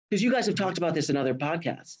 because you guys have talked about this in other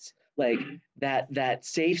podcasts, like that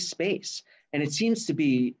safe space. And it seems to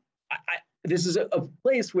be, this is a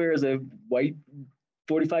place where as a white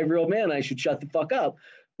 45-year-old man, I should shut the fuck up.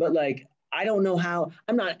 But like, I don't know how,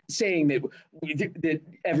 I'm not saying that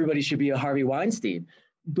everybody should be a Harvey Weinstein,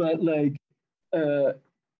 but like,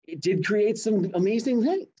 it did create some amazing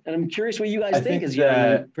things. And I'm curious what you guys think as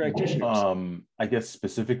young practitioners. I guess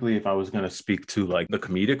specifically, if I was going to speak to like the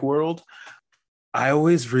comedic world, I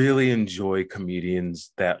always really enjoy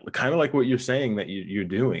comedians that kind of like what you're saying that you're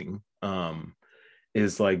doing,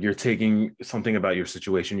 is like you're taking something about your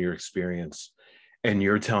situation, your experience, and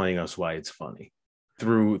you're telling us why it's funny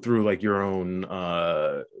through like your own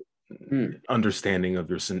understanding of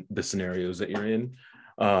the scenarios that you're in.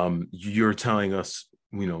 You're telling us,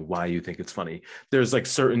 why you think it's funny. There's like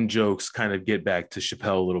certain jokes, kind of get back to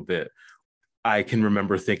Chappelle a little bit. I can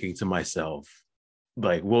remember thinking to myself,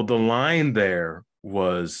 like, well, the line there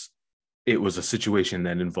was, it was a situation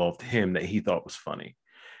that involved him that he thought was funny.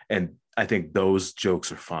 And I think those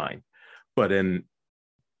jokes are fine. But in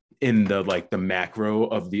the like the macro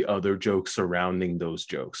of the other jokes surrounding those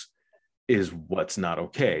jokes is what's not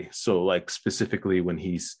okay. So like specifically when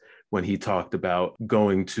he talked about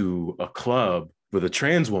going to a club with a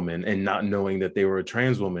trans woman and not knowing that they were a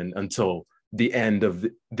trans woman until the end of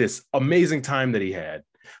this amazing time that he had,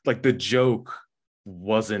 like the joke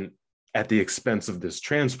wasn't at the expense of this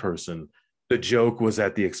trans person. The joke was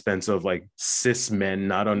at the expense of like cis men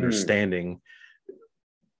not understanding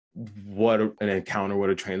an encounter, what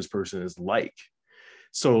a trans person is like.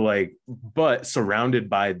 So like, but surrounded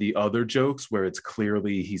by the other jokes where it's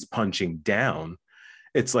clearly he's punching down,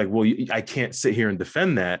 it's like, well, I can't sit here and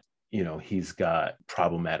defend that. He's got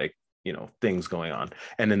problematic, things going on.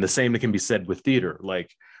 And then the same that can be said with theater.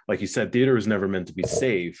 Like you said, theater is never meant to be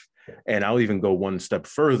safe. And I'll even go one step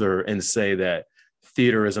further and say that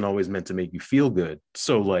theater isn't always meant to make you feel good.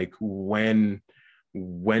 So like when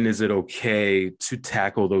is it okay to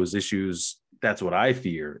tackle those issues? That's what I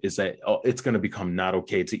fear, is that it's going to become not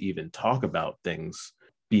okay to even talk about things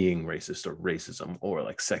being racist or racism or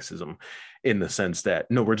like sexism, in the sense that,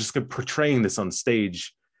 no, we're just portraying this on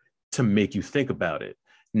stage to make you think about it,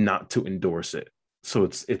 not to endorse it. So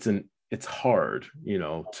it's hard,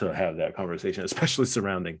 to have that conversation, especially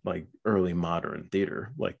surrounding like early modern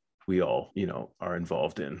theater, like we all, are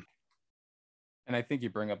involved in. And I think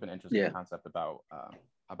you bring up an interesting concept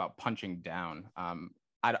about punching down.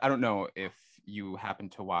 I don't know if you happen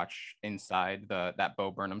to watch Inside, that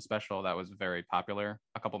Bo Burnham special that was very popular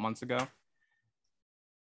a couple months ago.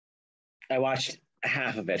 I watched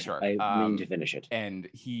half of it. Sure. I mean to finish it. And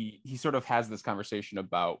he sort of has this conversation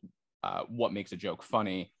about what makes a joke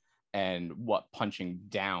funny and what punching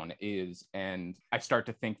down is. And I start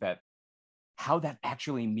to think that how that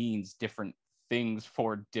actually means different things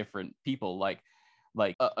for different people. Like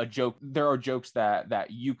a joke, there are jokes that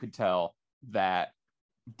you could tell that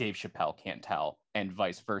Dave Chappelle can't tell, and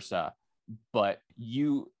vice versa. But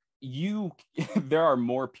you there are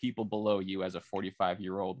more people below you as a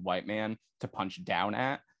 45-year-old white man to punch down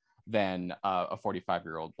at than a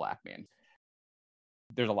 45-year-old black man.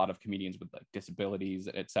 There's a lot of comedians with like disabilities,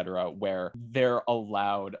 etc., where they're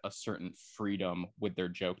allowed a certain freedom with their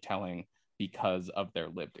joke telling because of their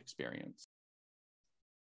lived experience.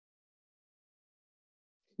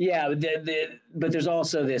 Yeah, but there's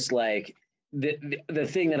also this like the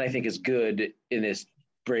thing that I think is good in this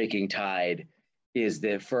breaking tide is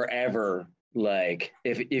that forever, like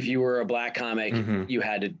if you were a black comic, mm-hmm. you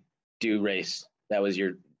had to do race. That was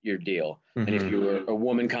your deal. Mm-hmm. And if you were a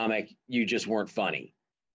woman comic, you just weren't funny.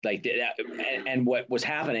 Like that, and what was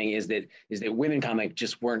happening is that women comic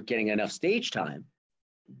just weren't getting enough stage time,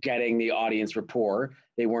 getting the audience rapport.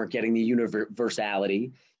 They weren't getting the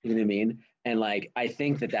universality. You know what I mean? And like I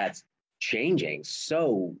think that's changing.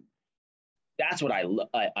 So that's what I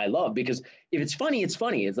love, because if it's funny, it's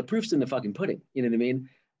funny. It's the proof's in the fucking pudding. You know what I mean?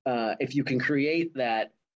 If you can create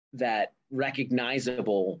that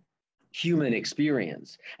recognizable human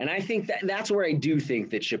experience, and I think that's where I do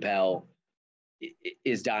think that Chappelle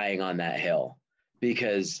is dying on that hill,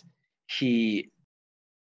 because he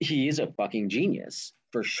is a fucking genius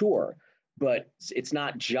for sure. But it's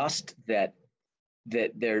not just that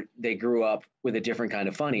they grew up with a different kind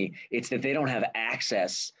of funny. It's that they don't have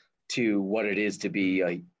access to what it is to be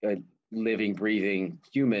a living, breathing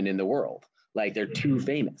human in the world. Like they're too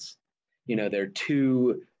famous, they're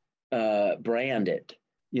too branded,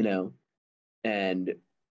 and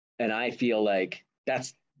I feel like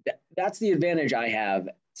that's the advantage I have.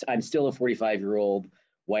 I'm still a 45-year-old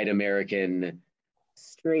white American,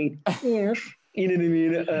 straight-ish, you know what I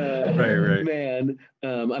mean? Right. Man,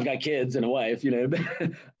 I've got kids and a wife,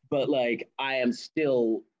 but like I am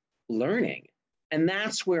still learning. And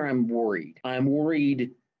that's where I'm worried. I'm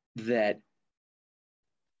worried that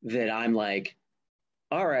I'm like,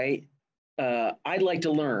 all right, I'd like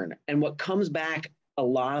to learn. And what comes back a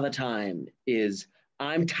lot of the time is,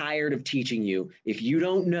 I'm tired of teaching you. If you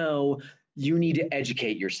don't know, you need to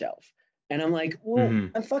educate yourself. And I'm like, well,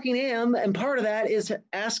 mm-hmm. I fucking am. And part of that is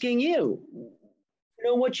asking you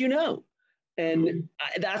know what you know. And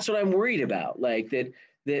that's what I'm worried about. Like that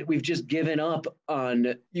we've just given up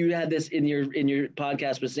on. You had this in your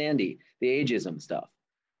podcast with Sandy, the ageism stuff.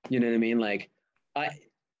 You know what I mean? Like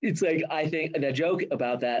it's like, I think the joke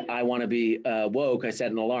about that, I want to be woke. I set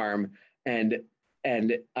an alarm, and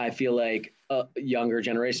I feel like younger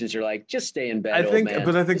generations are like, just stay in bed. I think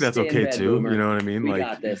just that's okay too. Boomer. You know what I mean? We like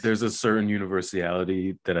got this. There's a certain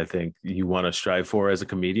universality that I think you want to strive for as a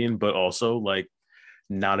comedian, but also like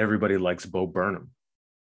not everybody likes Bo Burnham.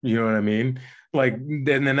 You know what I mean? Like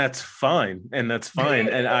then that's fine. And that's fine.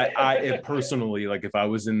 And I personally, like if I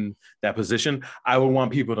was in that position, I would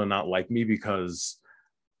want people to not like me because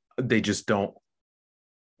they don't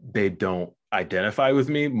identify with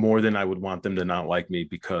me, more than I would want them to not like me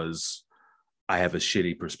because I have a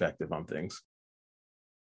shitty perspective on things.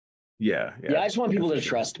 Yeah. I just want people to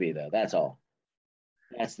trust me, though. That's all.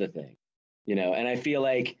 That's the thing, and I feel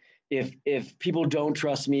like if people don't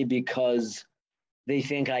trust me because they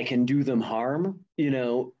think I can do them harm,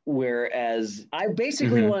 whereas I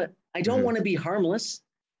basically mm-hmm. I don't mm-hmm. want to be harmless.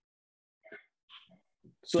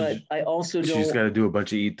 but I also She's don't got to do a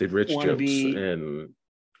bunch of eat the rich want to jokes, be, and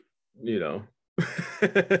you know,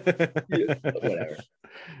 whatever.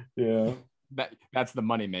 Yeah. That's the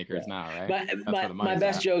money makers Yeah. now, right? My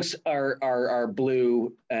best at. jokes are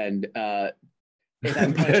blue, and if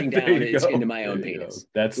I'm punching There down, you it's go. into my own There you go. penis.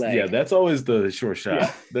 That's Like, that's always the short shot.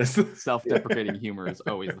 Yeah. That's Self-deprecating humor is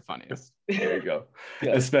always the funniest. There you go.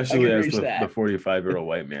 Yeah, I Especially can as reach the that. 45-year-old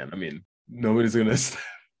white man. I mean, nobody's gonna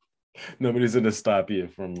stop you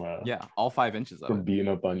from Yeah, all 5 inches of from it. beating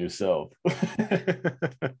up on yourself.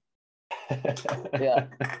 Yeah.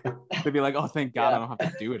 They'd be like, "Oh, thank God, Yeah. I don't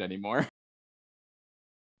have to do it anymore."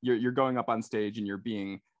 You're going up on stage and you're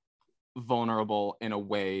being vulnerable in a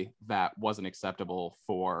way that wasn't acceptable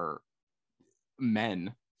for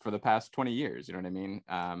men for the past 20 years. You know what I mean?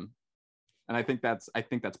 And I think that's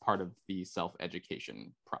part of the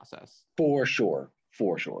self-education process. For sure.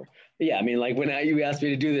 Yeah, I mean, like when you asked me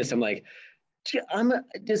to do this, I'm like, I'm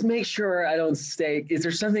just make sure I don't stay. Is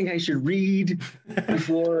there something I should read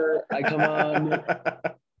before I come on?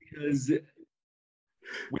 Because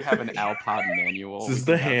we have an Alpod manual. This is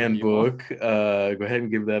the handbook. Go ahead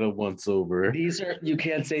and give that a once over. You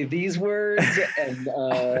can't say these words, and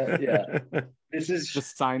yeah. This is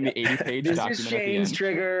just sign the 80-page document. This is Shane's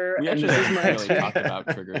trigger. We actually haven't really talked about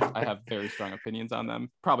triggers. I have very strong opinions on them.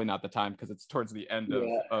 Probably not the time because it's towards the end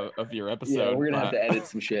of your episode. Yeah, we're gonna have to edit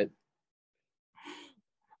some shit.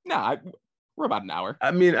 Nah, we're about an hour.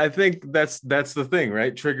 I mean, I think that's the thing,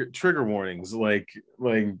 right? Trigger warnings, like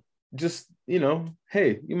just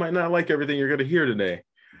hey, you might not like everything you're gonna hear today,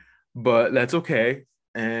 but that's okay.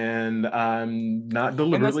 And I'm not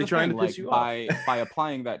deliberately trying to piss you off. By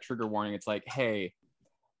applying that trigger warning, it's like, hey,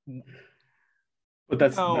 but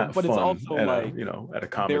that's not but fun it's also at like at a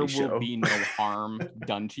comedy show. There will be no harm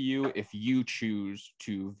done to you if you choose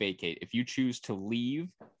to vacate. If you choose to leave,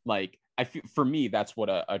 like for me, that's what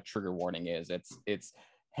a trigger warning is. It's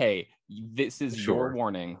hey, this is your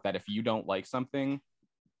warning that if you don't like something,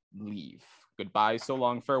 leave. Goodbye, so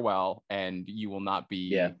long, farewell, and you will not be.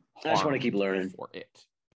 Yeah, I just want to keep learning for it.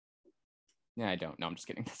 Yeah, I don't. No, I'm just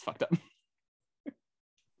kidding. That's fucked up.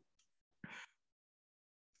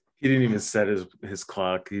 He didn't even set his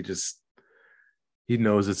clock. He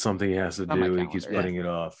knows it's something he has to do. He keeps putting it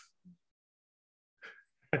off.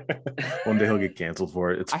 One day he'll get canceled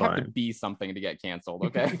for it. It's fine. I have to be something to get canceled,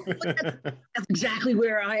 okay? That's exactly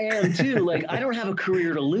where I am too. Like, I don't have a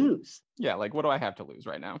career to lose. Yeah, like what do I have to lose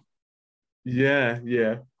right now? Yeah,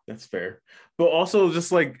 that's fair. But also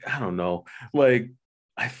just like, I don't know, like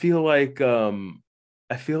I feel like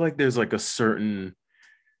there's like a certain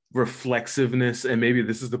reflexiveness, and maybe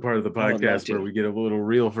this is the part of the podcast where we get a little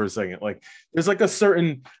real for a second. Like there's like a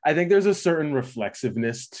certain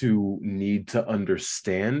reflexiveness to need to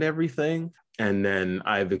understand everything. And then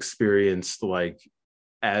I've experienced like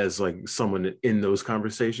as like someone in those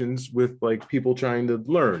conversations with like people trying to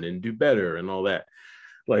learn and do better and all that.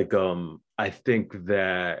 Like I think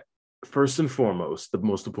that first and foremost, the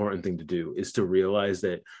most important thing to do is to realize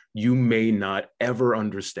that you may not ever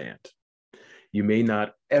understand. You may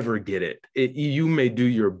not ever get it. You may do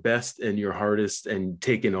your best and your hardest and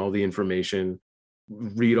take in all the information,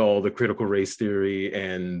 read all the critical race theory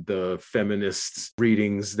and the feminist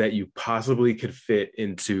readings that you possibly could fit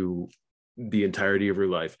into the entirety of your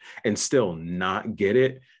life and still not get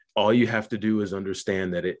it. All you have to do is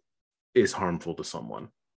understand that it is harmful to someone.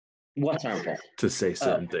 What's harmful? To say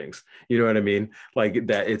certain things. You know what I mean? Like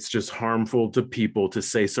that it's just harmful to people to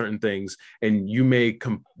say certain things, and you may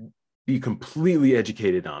be completely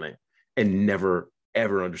educated on it and never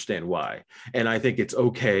ever understand why. And I think it's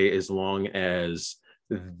okay as long as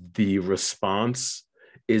the response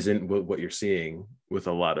isn't what you're seeing with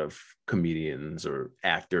a lot of comedians or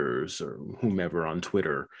actors or whomever on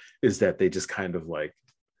Twitter, is that they just kind of like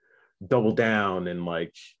double down and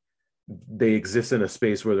like they exist in a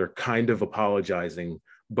space where they're kind of apologizing,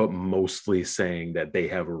 but mostly saying that they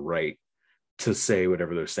have a right to say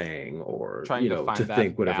whatever they're saying, or trying to find to that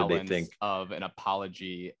think whatever they think of an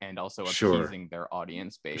apology and also appeasing their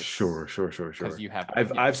audience base. Sure. Because you have,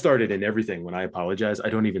 I've started in everything. When I apologize, I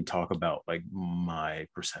don't even talk about like my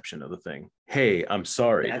perception of the thing. Hey, I'm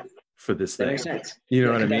sorry for this thing. Makes sense. You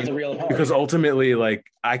know what I mean? That's a real apology. Because ultimately, like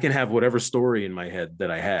I can have whatever story in my head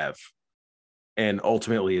that I have, and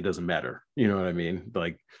ultimately it doesn't matter. You know what I mean?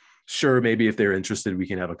 Like, sure, maybe if they're interested, we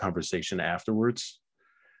can have a conversation afterwards.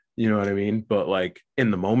 You know what I mean? But like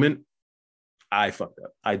in the moment, I fucked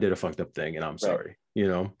up. I did a fucked up thing and I'm sorry, you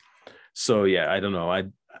know? So yeah, I don't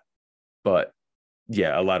know. But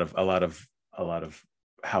yeah, a lot of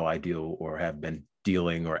how I deal or have been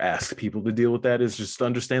dealing or ask people to deal with that is just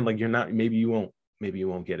understand, like, maybe you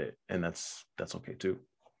won't get it. And that's okay too.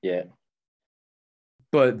 Yeah.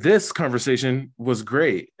 But this conversation was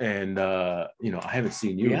great. And, you know, I haven't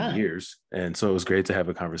seen you in years. And so it was great to have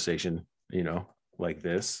a conversation, you know, like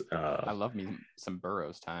this. I love me some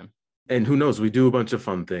Burroughs time. And who knows, we do a bunch of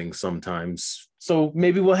fun things sometimes. So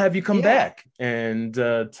maybe we'll have you come back and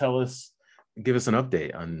give us an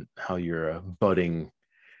update on how your budding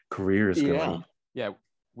career is going. Yeah,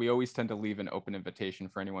 we always tend to leave an open invitation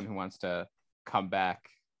for anyone who wants to come back,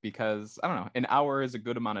 because I don't know, an hour is a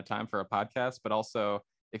good amount of time for a podcast, but also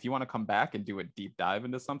if you want to come back and do a deep dive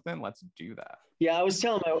into something, let's do that. Yeah, I was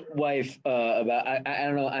telling my wife about, I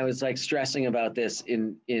don't know, I was like stressing about this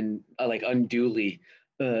in like unduly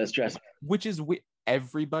stressed. Which is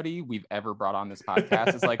everybody we've ever brought on this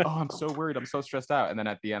podcast is like, oh, I'm so worried, I'm so stressed out. And then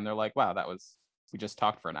at the end, they're like, wow, we just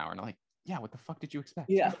talked for an hour. And I'm like, yeah, what the fuck did you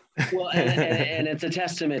expect? Yeah, well, and it's a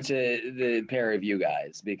testament to the pair of you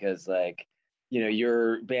guys, because like, you know,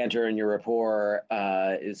 your banter and your rapport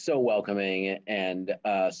is so welcoming and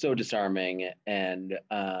so disarming, and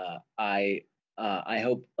I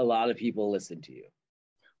hope a lot of people listen to you.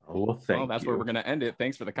 Oh, well, thank you. That's where we're gonna end it.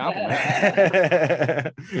 Thanks for the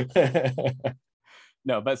compliment.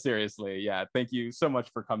 No, but seriously, yeah, thank you so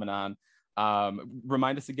much for coming on.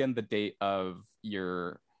 Remind us again the date of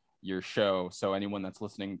your show, so anyone that's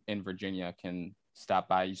listening in Virginia can stop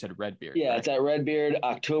by. You said Redbeard. Yeah, right? It's at Redbeard,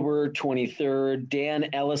 October 23rd. Dan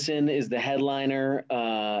Ellison is the headliner,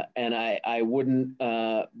 and I wouldn't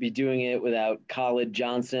be doing it without Khalid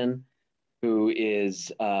Johnson, who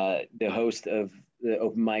is the host of the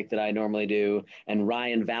open mic that I normally do, and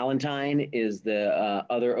Ryan Valentine is the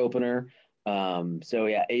other opener. So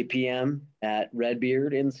yeah, 8 p.m. at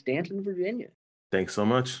Redbeard in Stanton, Virginia. Thanks so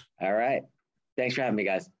much. All right. Thanks for having me,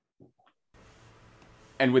 guys.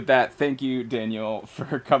 And with that, thank you, Daniel,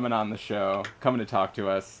 for coming on the show, coming to talk to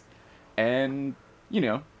us, and, you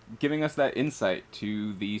know, giving us that insight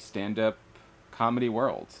to the stand-up comedy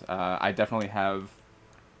world. I definitely have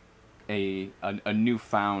a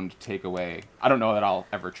newfound takeaway. I don't know that I'll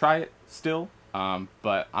ever try it still,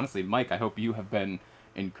 but honestly, Mike, I hope you have been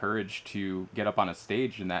encouraged to get up on a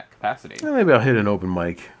stage in that capacity. Well, maybe I'll hit an open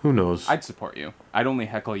mic. Who knows? I'd support you. I'd only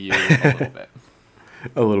heckle you a little bit.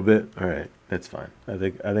 A little bit? All right. That's fine. I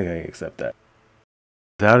think I can accept that.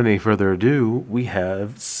 Without any further ado, we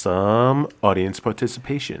have some audience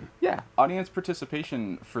participation. Yeah. Audience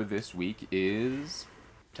participation for this week is,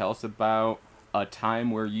 tell us about a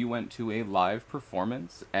time where you went to a live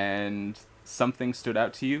performance and something stood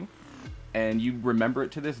out to you and you remember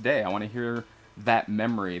it to this day. I want to hear that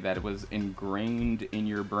memory that was ingrained in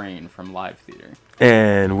your brain from live theater.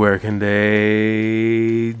 And where can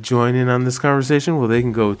they join in on this conversation? Well, they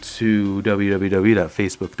can go to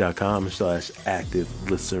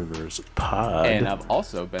www.facebook.com/activelistenerspod. And I've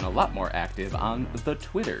also been a lot more active on the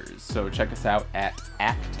Twitters, so check us out at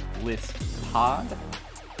ActListPod.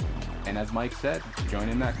 And as Mike said, join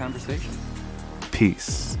in that conversation.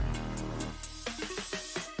 Peace.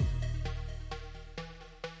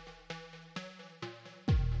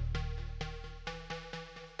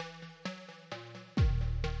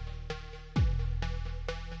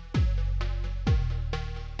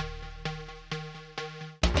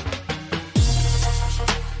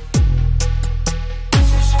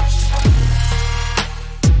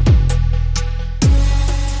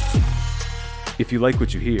 If you like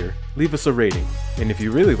what you hear, leave us a rating. And if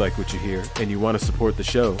you really like what you hear and you want to support the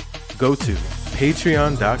show, go to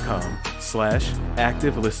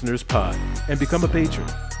patreon.com/activelistenerspod and become a patron.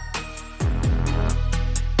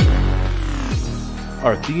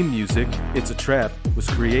 Our theme music, It's a Trap, was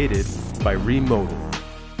created by Remodal.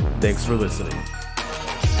 Thanks for listening.